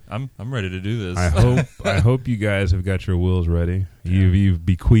 I'm good. I'm ready to do this. I hope you guys have got your wills ready. You've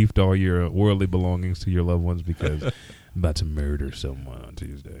bequeathed all your worldly belongings to your loved ones because I'm about to murder someone on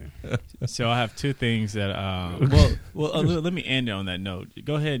Tuesday. So I have 2 things that. Let me end on that note.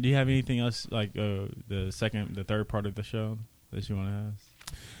 Go ahead. Do you have anything else like the third part of the show that you want to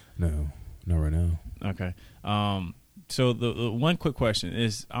ask? No. Not right now. Okay. So the one quick question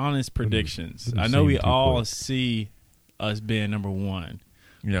is honest predictions. I know we all see us being number 1.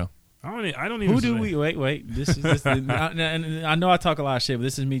 Yeah. I don't even. Who do we wait? This is I know I talk a lot of shit, but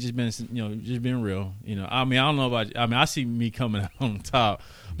this is me just being real. I mean, I don't know about. I mean, I see me coming out on top,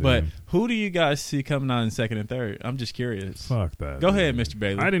 but who do you guys see coming out in second and third? I'm just curious. Fuck that. Go ahead, Mr.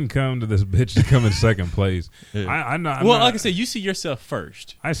 Bailey. I didn't come to this bitch to come in second place. I'm not. Like I said, you see yourself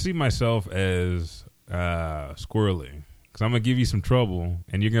first. I see myself as squirrely. Because I'm going to give you some trouble,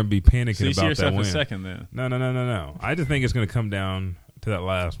 and you're going to be panicking so you about see yourself that win. in second, then? No. I just think it's going to come down to that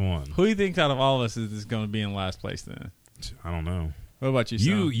last one. Who do you think out of all of us is going to be in last place, then? I don't know. What about you,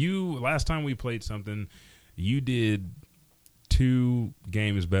 son? You last time we played something, you did 2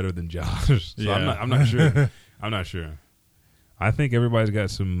 games better than Josh. So yeah. I'm not sure. I'm not sure. I think everybody's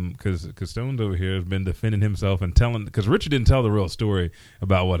got some, because Stones over here has been defending himself and telling, because Richard didn't tell the real story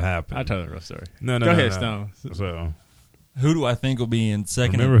about what happened. I'll tell the real story. No. Go ahead, Stone. So. Who do I think will be in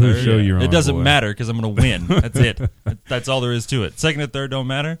second Remember and third? whose show you're on, it doesn't boy. matter because I'm going to win. That's it. That's all there is to it. Second and third don't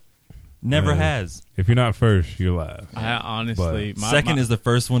matter. Never has. If you're not first, you're last. I honestly, second is the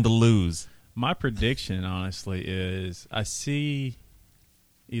first one to lose. My prediction, honestly, is I see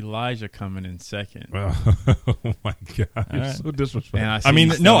Elijah coming in second. Oh my God, you're right. so disrespectful. And I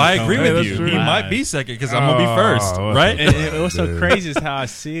mean, no, I agree Hey, with that's you. true. He might be second because I'm going to be first, Oh, right? And what's so crazy is how I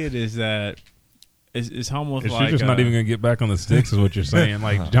see it is that it's almost Is like she just not even going to get back on the sticks? Is what you're saying?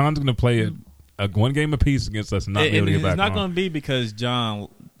 Like John's going to play a one game apiece against us and not be able to get back. It's not on. going to be because John,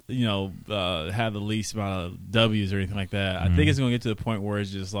 had the least amount of W's or anything like that. I think it's going to get to the point where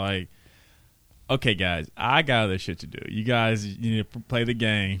it's just like, okay, guys, I got other shit to do. You guys, you need to play the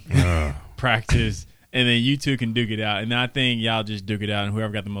game, practice, and then you two can duke it out. And I think y'all just duke it out, and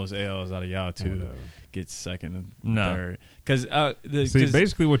whoever got the most L's out of y'all two gets second and third. Because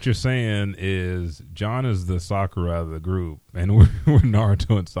basically what you're saying is John is the Sakura out of the group, and we're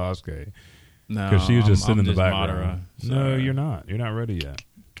Naruto and Sasuke. No, because she was just sitting in the just background. Madara, No, you're not. You're not ready yet.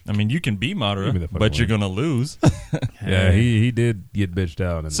 I mean, you can be Give me Madara, the but fucking you're win. going to lose. Yeah, he did get bitched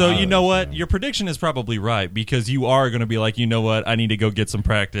out. So you know what? Your prediction is probably right because you are going to be like, you know what? I need to go get some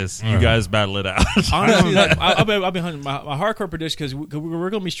practice. You guys battle it out. Honestly, I'll be hunting my hardcore prediction because we're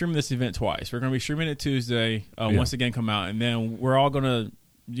going to be streaming this event twice. We're going to be streaming it Tuesday once the game come out, and then we're all going to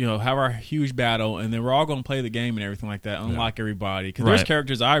have our huge battle, and then we're all going to play the game and everything like that, unlock everybody. Because there's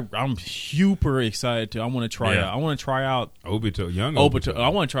characters I'm super excited to. I want to try out. I want to try out Obito, young Obito. I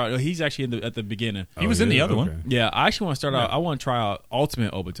want to try. He's actually at the beginning. He was in the other one. Yeah, I actually want to start out. I want to try out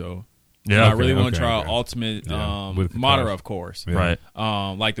Ultimate Obito. Yeah, I really want to try out Ultimate with Madara, of course. Right.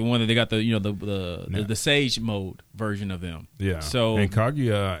 Like the one that they got the Sage mode version of them. Yeah. So and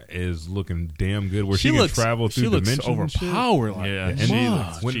Kaguya is looking damn good. Where she can travel through dimensions. She looks overpowered. Like Yeah. And She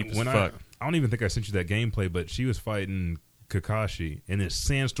looks cheap as fuck. I don't even think I sent you that gameplay, but she was fighting Kakashi in this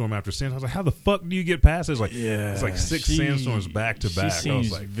sandstorm after sandstorm. I was like, how the fuck do you get past it? It's like 6 sandstorms back to back. She I was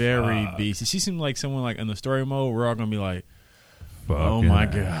seems like, very fuck. beastie. She seemed like someone like in the story mode. We're all gonna be like, Fuck oh yeah. my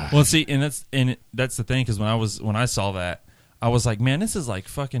god. Well, see, and that's the thing because when I saw that, I was like, man, this is like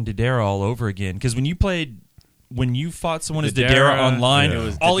fucking Dedera all over again. Because when you fought someone as Dedera online,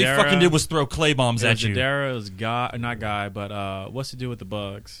 all he fucking did was throw clay bombs at you. Dedera was not Guy, but what's to do with the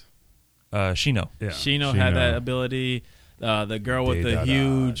bugs? Shino. Yeah. Shino had that ability. The girl with the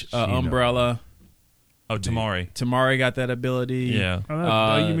huge Shino. umbrella. Oh, Tamari. Tamari got that ability. Yeah.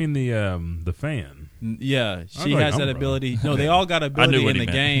 You mean the fan? Yeah, she like has that umbrella. ability. No, they all got ability what in he the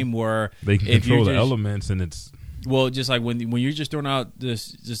meant. game where They can if control you're the just- elements, and it's Well, just like when you're just throwing out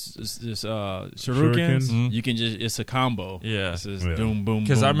this shurikens, Shurikens? you can it's a combo. Yeah. It's just Yeah. boom, boom,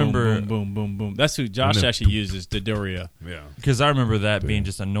 'Cause boom, I remember- boom, boom, boom, boom. That's who Josh then- actually uses, Dodoria. yeah. Because I remember that being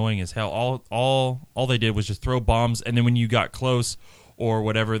just annoying as hell. All they did was just throw bombs, and then when you got close or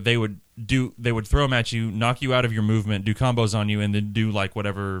whatever, they would throw them at you, knock you out of your movement, do combos on you, and then do like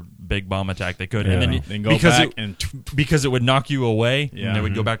whatever big bomb attack they could. Yeah. And then, Then go back and because it would knock you away, Yeah. and they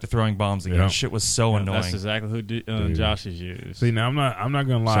would go back to throwing bombs again. Yeah. Shit was so annoying. that's exactly who Josh is used. See, now I'm not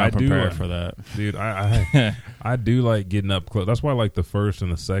gonna lie. So I'm I do prepared for that. dude. I do like getting up close. That's why I like the first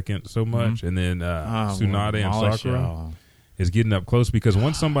and the second so much, and then Tsunade and Sakura is getting up close because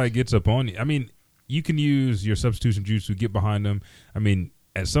once somebody gets up on you, I mean, you can use your substitution jutsu, get behind them. I mean,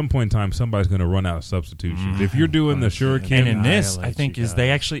 at some point in time, somebody's going to run out of substitutions. If you're doing the shuriken, and in this, annihilate I think you is they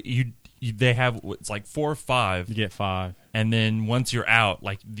guys. actually they have it's like 4 or 5, You get 5 and then once you're out,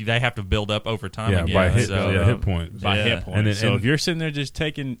 like they have to build up over time. yeah, again. by hit, So, hit points. by Yeah. hit points. And then- so and- if you're sitting there just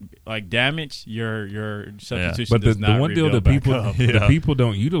taking like damage, your substitution But the does not one deal rebuild that back people up. the people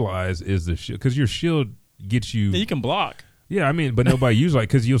don't utilize is the shield because your shield gets you. Yeah, you can block. Yeah, I mean, but nobody uses it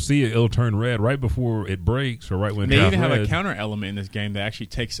because you'll see it'll turn red right before it breaks or right when They it even turns have a red. counter element in this game that actually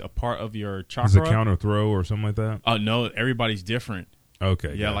takes a part of your Is chakra. a counter throw or something like that? Oh no, everybody's different. Okay.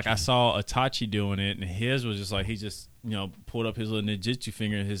 Yeah, gotcha. like I saw Itachi doing it, and his was just like he just pulled up his little ninjutsu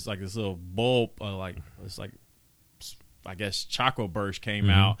finger, and his like this little bulb, it's like I guess chakra burst came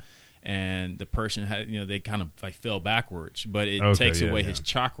out, and the person had they kind of like fell backwards, but it takes away his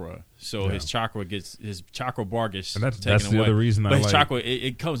chakra, so his chakra bar gets and that's taken the away. other reason but I his like chakra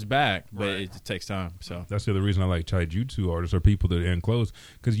it comes back, but it takes time. So that's the other reason I like Taijutsu artists or people that end close,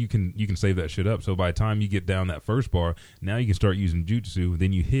 because you can save that shit up. So by the time you get down that first bar, now you can start using jutsu.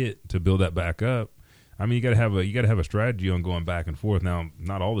 Then you hit to build that back up. I mean, you gotta have a strategy on going back and forth. Now,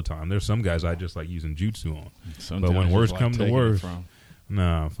 not all the time. There's some guys I just like using jutsu on. sometimes But when worse come to worse, from.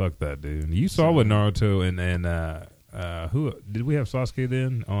 no, fuck that, dude. You saw what Naruto and who did we have Sasuke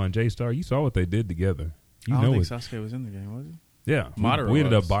then on J-Star? You saw what they did together. You I know don't it. think Sasuke was in the game, was he? Yeah, Madara we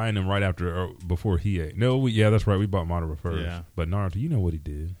ended up was. buying him right after or before he ate. No, that's right. We bought Madara first. Yeah. But Naruto, you know what he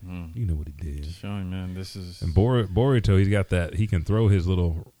did. You know what he did. Showing, man, this is And Boruto, he's got that. He can throw his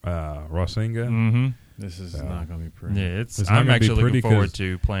little Rasengan. Mm-hmm. this is not going to be pretty. Yeah, It's not I'm gonna be actually pretty looking forward 'cause-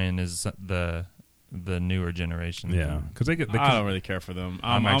 to playing as the newer generation. Yeah, because they get. I don't really care for them.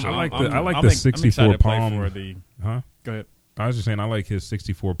 I like the I'm 64 excited to play palm. for the. Huh? Go ahead. I was just saying, I like his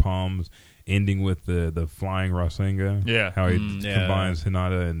 64 palms ending with the flying Rasengan. Yeah. How he yeah. combines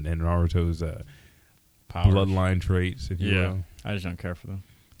Hinata and Naruto's Powers. bloodline traits, if you Yeah. will. I just don't care for them.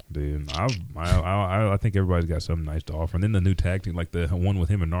 Dude, I think everybody's got something nice to offer. And then the new tag team, like the one with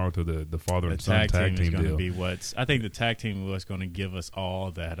him and Naruto, the father The and son tag is team going to deal. be what's. I think the tag team was going to give us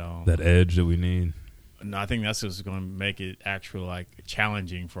all that. That edge that we need. No, I think that's what's going to make it actually like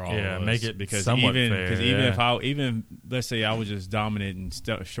challenging for all Yeah, of us. make it because somewhat even fair, even let's say I was just dominant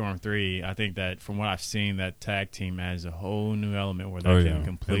in Storm 3, I think that from what I've seen, that tag team adds a whole new element where they can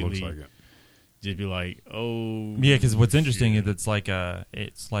completely it looks like it. just be like, oh, Yeah, because what's interesting shit. is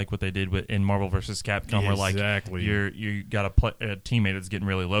it's like what they did in Marvel vs. Capcom, where like Exactly. you got a teammate that's getting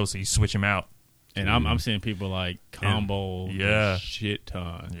really low, so you switch him out. And I'm seeing people like combo Yeah. a shit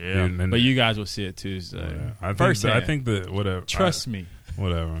ton. Yeah, Dude, and- But you guys will see it too. So. Yeah. I Firsthand. think that whatever. Trust me,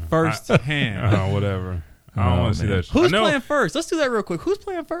 Whatever. first hand. Whatever. I don't want to see man. that. shit. Who's I know- playing first? Let's do that real quick. Who's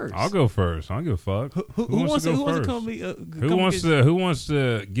playing first? I'll go first. I don't give a fuck. Who wants to go come? first? Who wants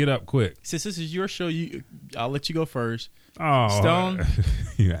to get up quick? Since this is your show, I'll let you go first. Oh, Stone?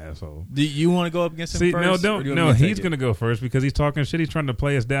 you asshole. Do you want to go up against him See, first? no, or do don't. you No, want me to he's take gonna go first because he's talking shit. He's trying to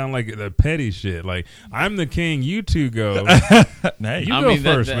play us down like the petty shit. Like I'm the king, you two go. hey, You I go mean,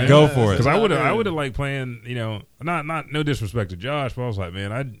 first, man. Go for it. Because I would Not have good. liked playing. Not no disrespect to Josh, but I was like,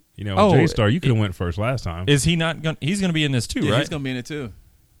 man, Oh, J-Star, you could have went first last time. is he not going? He's going to be in this too, Yeah, right? he's gonna be in it too.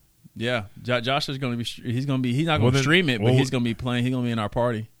 Yeah, Josh is gonna be. He's gonna be. He's not Well, gonna then- stream it, but well- he's gonna be playing. He's gonna be in our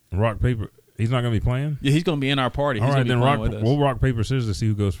party. Rock paper. He's not gonna be playing. Yeah, he's gonna be in our party. He's All right, gonna then be rock. playing with us. We'll rock paper scissors to see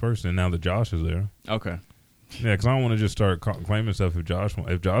who goes first. And now that Josh is there, Okay. yeah, because I don't want to just start claiming stuff. If Josh want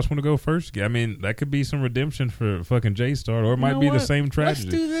to go first, I mean that could be some redemption for fucking J-Star, or it might be the same tragedy.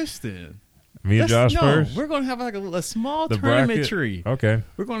 Let's do this then. Me and Josh first. We're gonna have like a small The tournament bracket? tree. Okay,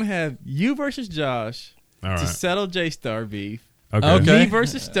 We're gonna have you versus Josh all to right. settle J-Star beef. Okay. Okay. Me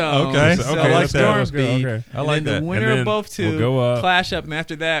versus Stone. Okay. to Okay, settle let's go, Storm let's go, beef. okay. I And like then that. the winner And of both then two we'll go up. clash up, and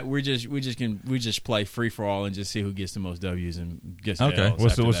after that, we just play free for all and just see who gets the most W's and gets Okay. L's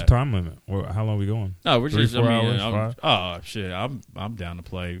What's the after that. time limit? How long are we going? No, we're 3, just. 4 I mean, hours, 5? oh shit, I'm down to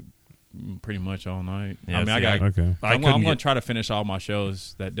play pretty much all night. Yeah, I mean, see, I got. Okay. I'm gonna try to finish all my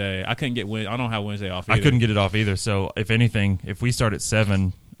shows that day. I couldn't get I don't have Wednesday off. I Either. couldn't get it off either. So if anything, if we start at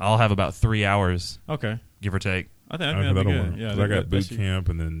 7, I'll have about 3 hours, Okay, give or take. I think Okay, that'll be that'll good. work. Yeah, 'Cause I got boot that's- camp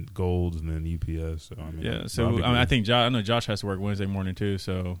and then golds and then UPS. So I mean, Yeah, that'll so be I mean, I good. think I know Josh has to work Wednesday morning too.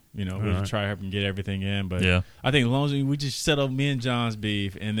 So we'll right. try to help him get everything in. But Yeah. I think as long as we just settle me and John's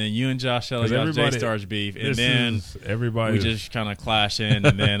beef, and then you and Josh settle 'Cause y'all everybody- J-Star's beef, and This then is everybody. we just kind of clash in,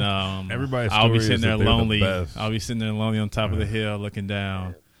 and then Everybody's I'll be story sitting is there that they're the lonely. best. I'll be sitting there lonely on top of the hill looking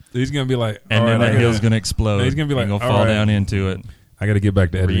down. He's gonna be like, And all then right, that I hill's gotta- going to explode. No, he's gonna be like, You're all gonna fall right. down into it. I got to get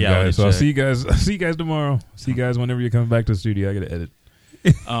back to editing, Reality guys. So I'll check. see you guys. I'll see you guys tomorrow. See you guys whenever you're coming back to the studio. I got to edit.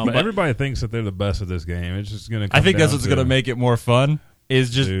 But But everybody thinks that they're the best at this game. It's just gonna. I think that's down what's going to make it more fun. Is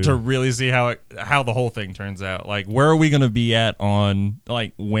just Dude. to really see how the whole thing turns out. Like, where are we going to be at on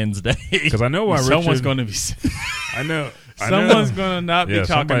like Wednesday? because I know why someone's Richard. going to be. I know. Someone's going to not be Yeah,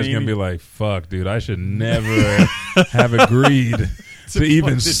 talking. somebody's to gonna you. be like, "Fuck, dude, I should never have agreed to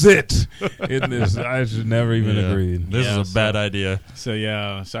even sit in this. I should never even Yeah. agreed." This Yeah, is a bad idea. So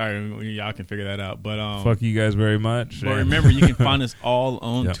yeah, sorry, y'all can figure that out. But Fuck you guys very much. But And remember, you can find us all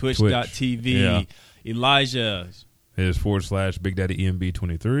on Yep, Twitch.tv. Yeah. Elijah it is / Big Daddy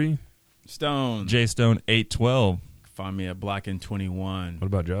EMB23. Stone. J-Stone 812. Find me at Blacken21. What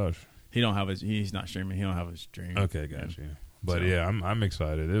about Josh? He don't have his. He's not streaming. He don't have a stream. Okay, got you. But yeah, I'm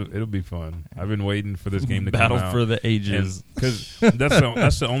excited. It'll be fun. I've been waiting for this game to Battle come out. for the ages. Because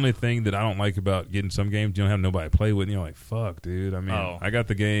that's the only thing that I don't like about getting some games. You don't have nobody to play with. And you're like, fuck, dude. I mean, I got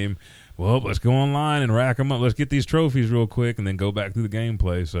the game. Well, let's go online and rack them up. Let's get these trophies real quick and then go back through the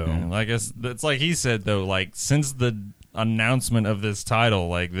gameplay. So, I guess that's like he said though. Like since the announcement of this title,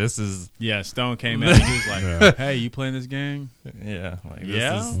 like this is Stone came out and he was like, "Hey, you playing this game?" Like, this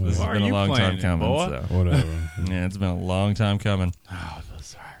has been a long time coming. Boy? So. whatever. Yeah, it's been a long time coming. Oh, I'm so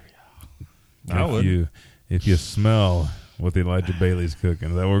sorry, y'all. If you smell what the Elijah Bailey's cooking,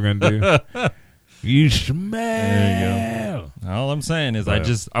 is that what we're gonna do? You smell. There you go. All I'm saying is,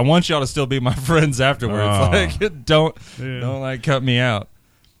 I want y'all to still be my friends afterwards. Like, don't like cut me out.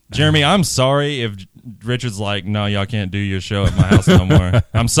 Jeremy, I'm sorry if Richard's like, no, y'all can't do your show at my house no more.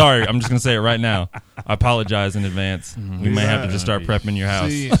 I'm sorry. I'm just gonna say it right now. I apologize in advance. We may have to just start prepping your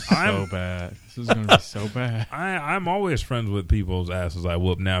house. See, so bad. This is gonna be so bad. I'm always friends with people's asses I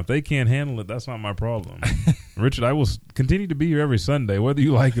whoop. Now, if they can't handle it, that's not my problem. Richard, I will continue to be here every Sunday, whether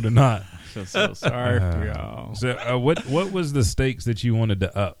you like it or not. So sorry for y'all. So, what was the stakes that you wanted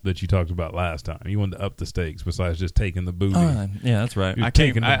to up that you talked about last time? You wanted to up the stakes besides just taking the booty. Yeah, that's right. I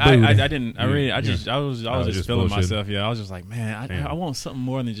didn't. I was just feeling bullshit. myself. Yeah, I was just like, man, I want something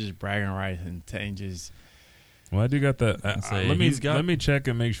more than just bragging rights and just. Well, I do got that. Let me check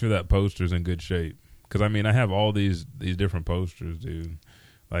and make sure that poster's in good shape. Because I mean, I have all these different posters, dude.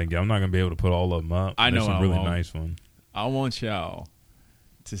 Like, I'm not gonna be able to put all of them up. I know. There's some really nice one. I want y'all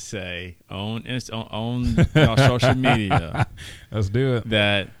to say on y'all social media. Let's do it.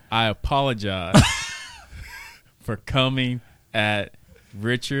 That I apologize for coming at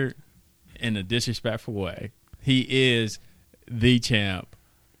Richard in a disrespectful way. He is the champ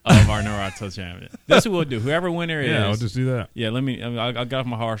of our Naruto champion. That's what we'll do. Whoever winner is. Yeah, I'll just do that. Yeah, I'll get off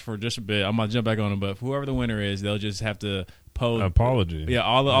my horse for just a bit. I'm going to jump back on him, but whoever the winner is, they'll just have to post. Apology. Yeah,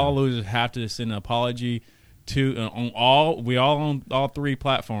 all losers have to send an apology to on all three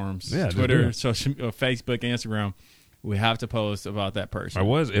platforms. Yeah, Twitter, social, Facebook, Instagram. We have to post about that person.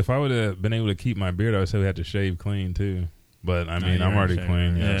 If I would have been able to keep my beard, I would say we had to shave clean too. But I mean, I'm already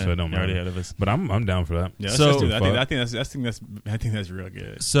clean, so it don't matter. Ahead of us. But I'm down for that. Yeah, so do that. I think that's real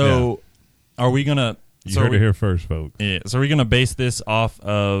good. So, are we gonna? You heard it here first, folks. Yeah. So, are we gonna base this off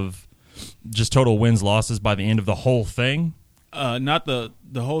of just total wins losses by the end of the whole thing? Not the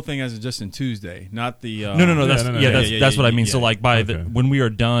whole thing as just in Tuesday. Not the No. That's what I mean. So like by when we are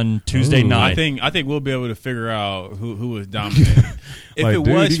done Tuesday night, I think we'll be able to figure out who was dominating.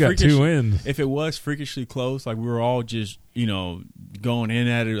 You got 2 wins. If it was freakishly close, like we were all just going in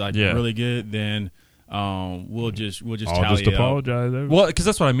at it really good, then we'll just tally just apologize. Well, because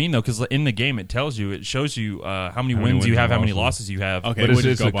that's what I mean though. Because in the game it shows you how many wins you have, how many losses you have. Okay, but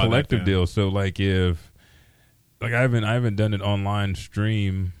it's a collective deal. So like I haven't done it online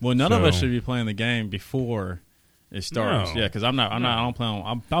stream. Well, none of us should be playing the game before it starts. No. Yeah, because I don't play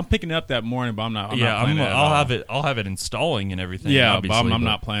on. I'm picking it up that morning, but I'm not. I'll have it installing and everything. Yeah, but I'm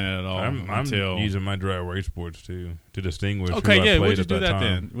not playing it at all. I'm using my dry erase boards to distinguish. Okay, who I played would you at do that time.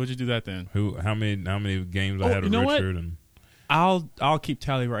 then? Would you do that then? How many games I had with Richard? And I'll keep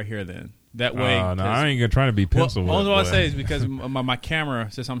tally right here then. That way, no, I ain't gonna try to be pencil. All I say is because my camera,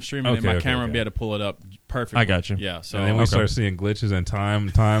 since I'm streaming, my camera will be able to pull it up perfectly. I got you. Yeah. So and then we start seeing glitches and time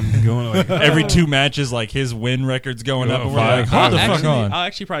going like every 2 matches, like his win record's going up. And we're like, hold the fuck on. I'll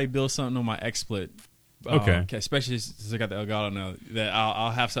actually probably build something on my XSplit. Okay. Especially since I got the Elgato now, that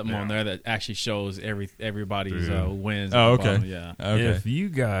I'll have something on there that actually shows everybody's wins. Oh, okay. Yeah. Okay. If you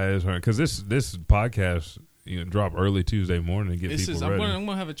guys are, because this podcast. Drop early Tuesday morning and get people ready. I'm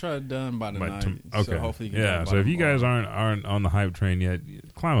gonna have it tried done by tonight. Okay. So hopefully you can so if you guys aren't on the hype train yet,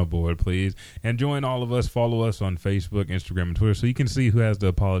 climb aboard, please, and join all of us. Follow us on Facebook, Instagram, and Twitter, so you can see who has to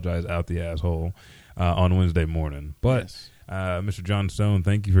apologize out the asshole on Wednesday morning. But Mr. John Stone,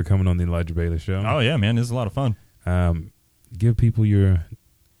 thank you for coming on the Elijah Bailey Show. Oh yeah, man, this is a lot of fun. Give people your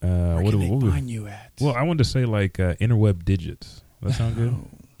where can they find you at? Well, I wanted to say like interweb digits. That sound good?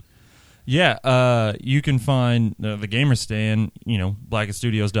 Yeah, you can find the Gamer Stand,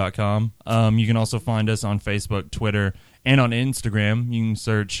 blacketstudios.com. You can also find us on Facebook, Twitter, and on Instagram. You can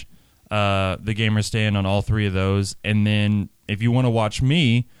search the Gamer Stand on all 3 of those. And then if you want to watch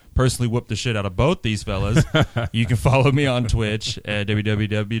me personally whoop the shit out of both these fellas, you can follow me on Twitch at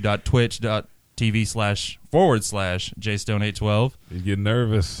www.twitch.tv//JStone812. You get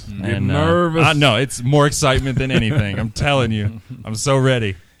nervous. No, it's more excitement than anything. I'm telling you. I'm so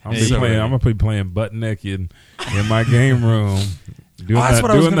ready. I'm gonna be playing butt naked in my game room.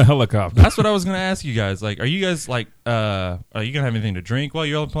 Doing the helicopter. That's what I was going to ask you guys. Like, are you guys like, are you gonna have anything to drink while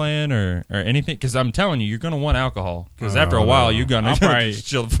you're playing, or anything? Because I'm telling you, you're gonna want alcohol. Because after a while, you're gonna just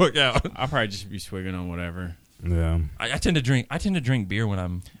chill the fuck out. I'll probably just be swigging on whatever. Yeah, I tend to drink beer when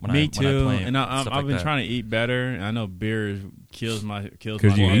I'm Me too, play and I've been trying to eat better. I know beer kills my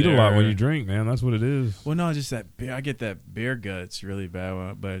because you eat a lot when you drink, man. That's what it is. Well, no, just that beer. I get that beer guts really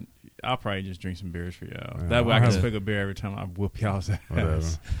bad, but I'll probably just drink some beers for y'all. Yeah, that way I can swig a beer every time I whoop y'all's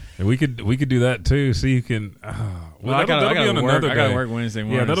ass. And we could do that too. So you can. I gotta work Wednesday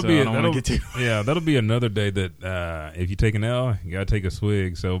morning. Yeah, that'll be another day that if you take an L, you gotta take a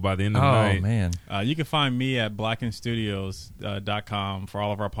swig. So by the end of the night, man, you can find me at blackenstudios.com for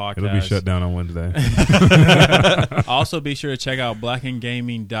all of our podcasts. It'll be shut down on Wednesday. Also, be sure to check out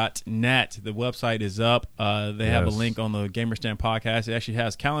blackengaming.net. The website is up. They have a link on the Gamerstand podcast. It actually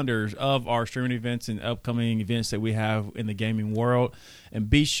has calendars of our streaming events and upcoming events that we have in the gaming world. And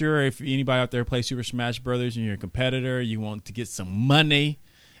be sure, if anybody out there plays Super Smash Brothers and you're a competitor, you want to get some money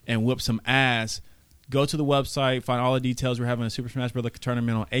and whip some ass, go to the website, find all the details. We're having a Super Smash Brothers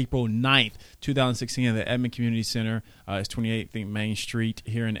tournament on April 9th, 2016 at the Edmond Community Center. It's 28th Main Street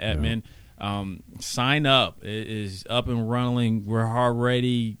here in Edmond. Sign up. It is up and running. We're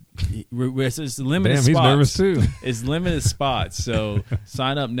already... It's limited spots. He's nervous too. It's limited spots. So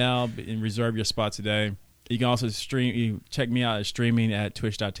sign up now and reserve your spot today. You can also check me out streaming at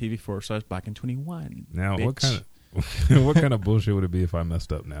twitch.tv/Blacken21. Now, bitch. What kind of bullshit would it be if I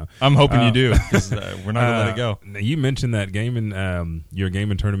messed up now? I'm hoping you do. We're not going to let it go. You mentioned that your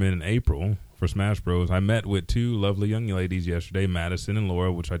gaming tournament in April for Smash Bros. I met with two lovely young ladies yesterday, Madison and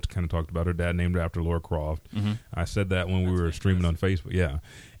Laura, which I kind of talked about. Her dad named her after Laura Croft. Mm-hmm. I said that when we were streaming on Facebook. Yeah.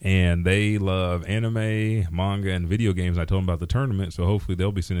 And they love anime, manga, and video games. I told them about the tournament, so hopefully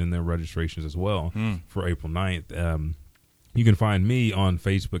they'll be sending their registrations as well for April 9th. You can find me on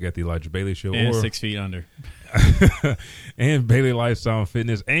Facebook at The Elijah Bailey Show. And 6 Feet Under. And Bailey Lifestyle and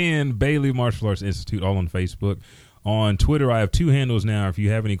Fitness and Bailey Martial Arts Institute, all on Facebook. On Twitter, I have two handles now. If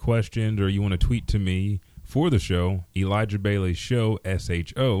you have any questions or you want to tweet to me for the show, Elijah Bailey Show,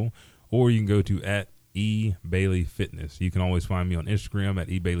 SHO, or you can go to at eBailey Fitness. You can always find me on Instagram at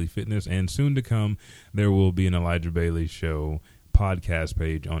eBailey Fitness, and soon to come, there will be an Elijah Bailey Show podcast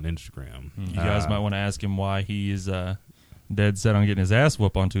page on Instagram. You guys might want to ask him why he is dead set on getting his ass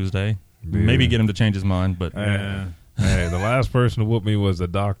whooped on Tuesday. Yeah. Maybe get him to change his mind, but hey, the last person to whoop me was the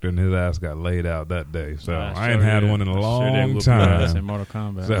doctor, and his ass got laid out that day. So I ain't had one in a long time. That's in Mortal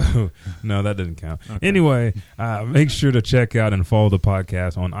Kombat. So no, that doesn't count. Okay. Anyway, make sure to check out and follow the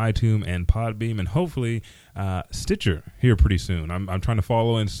podcast on iTunes and Podbeam, and hopefully Stitcher here pretty soon. I'm trying to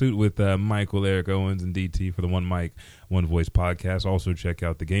follow in suit with Michael, Eric Owens, and DT for the One Mic, One Voice podcast. Also check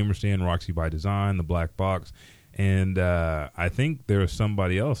out the Gamer Stand, Roxy by Design, the Black Box. And I think there's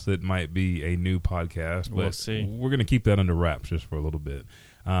somebody else that might be a new podcast, but we'll see. We're going to keep that under wraps just for a little bit.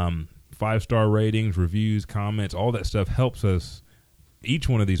 5-star ratings, reviews, comments, all that stuff helps us, each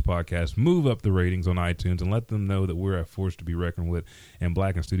one of these podcasts, move up the ratings on iTunes and let them know that we're a force to be reckoned with, and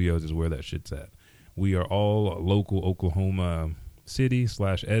Blacken Studios is where that shit's at. We are all local Oklahoma City /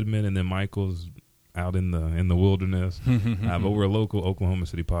 Edmond, and then Michael's out in the wilderness, but we're a local Oklahoma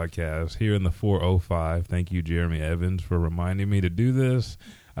City podcast here in the 405. Thank you, Jeremy Evans, for reminding me to do this.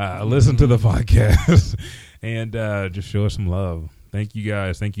 Listen to the podcast and just show us some love. Thank you,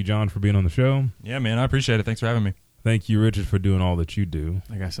 guys. Thank you, John, for being on the show. Yeah, man, I appreciate it. Thanks for having me. Thank you, Richard, for doing all that you do.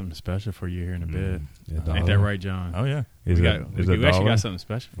 I got something special for you here in a bit. Yeah, ain't that right, John? Oh, yeah. We actually got something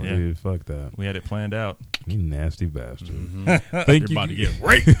special for you. Dude, fuck that. We had it planned out. You nasty bastard. Mm-hmm. Thank You're you. about to get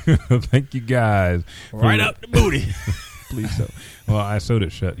raped. Thank you, guys. Right up the booty. Please so. Well, I sewed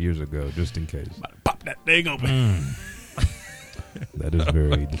it shut years ago, just in case. About to pop that thing open. That is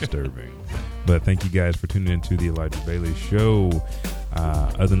very disturbing. But thank you guys for tuning into the Elijah Bailey Show.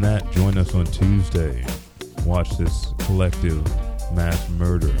 Other than that, join us on Tuesday. Watch this collective mass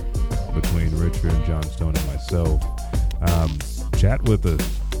murder between Richard and John Stone and myself. Chat with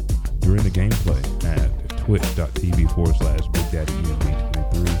us during the gameplay at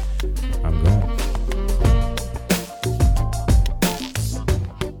twitch.tv/BigDaddyEMB23.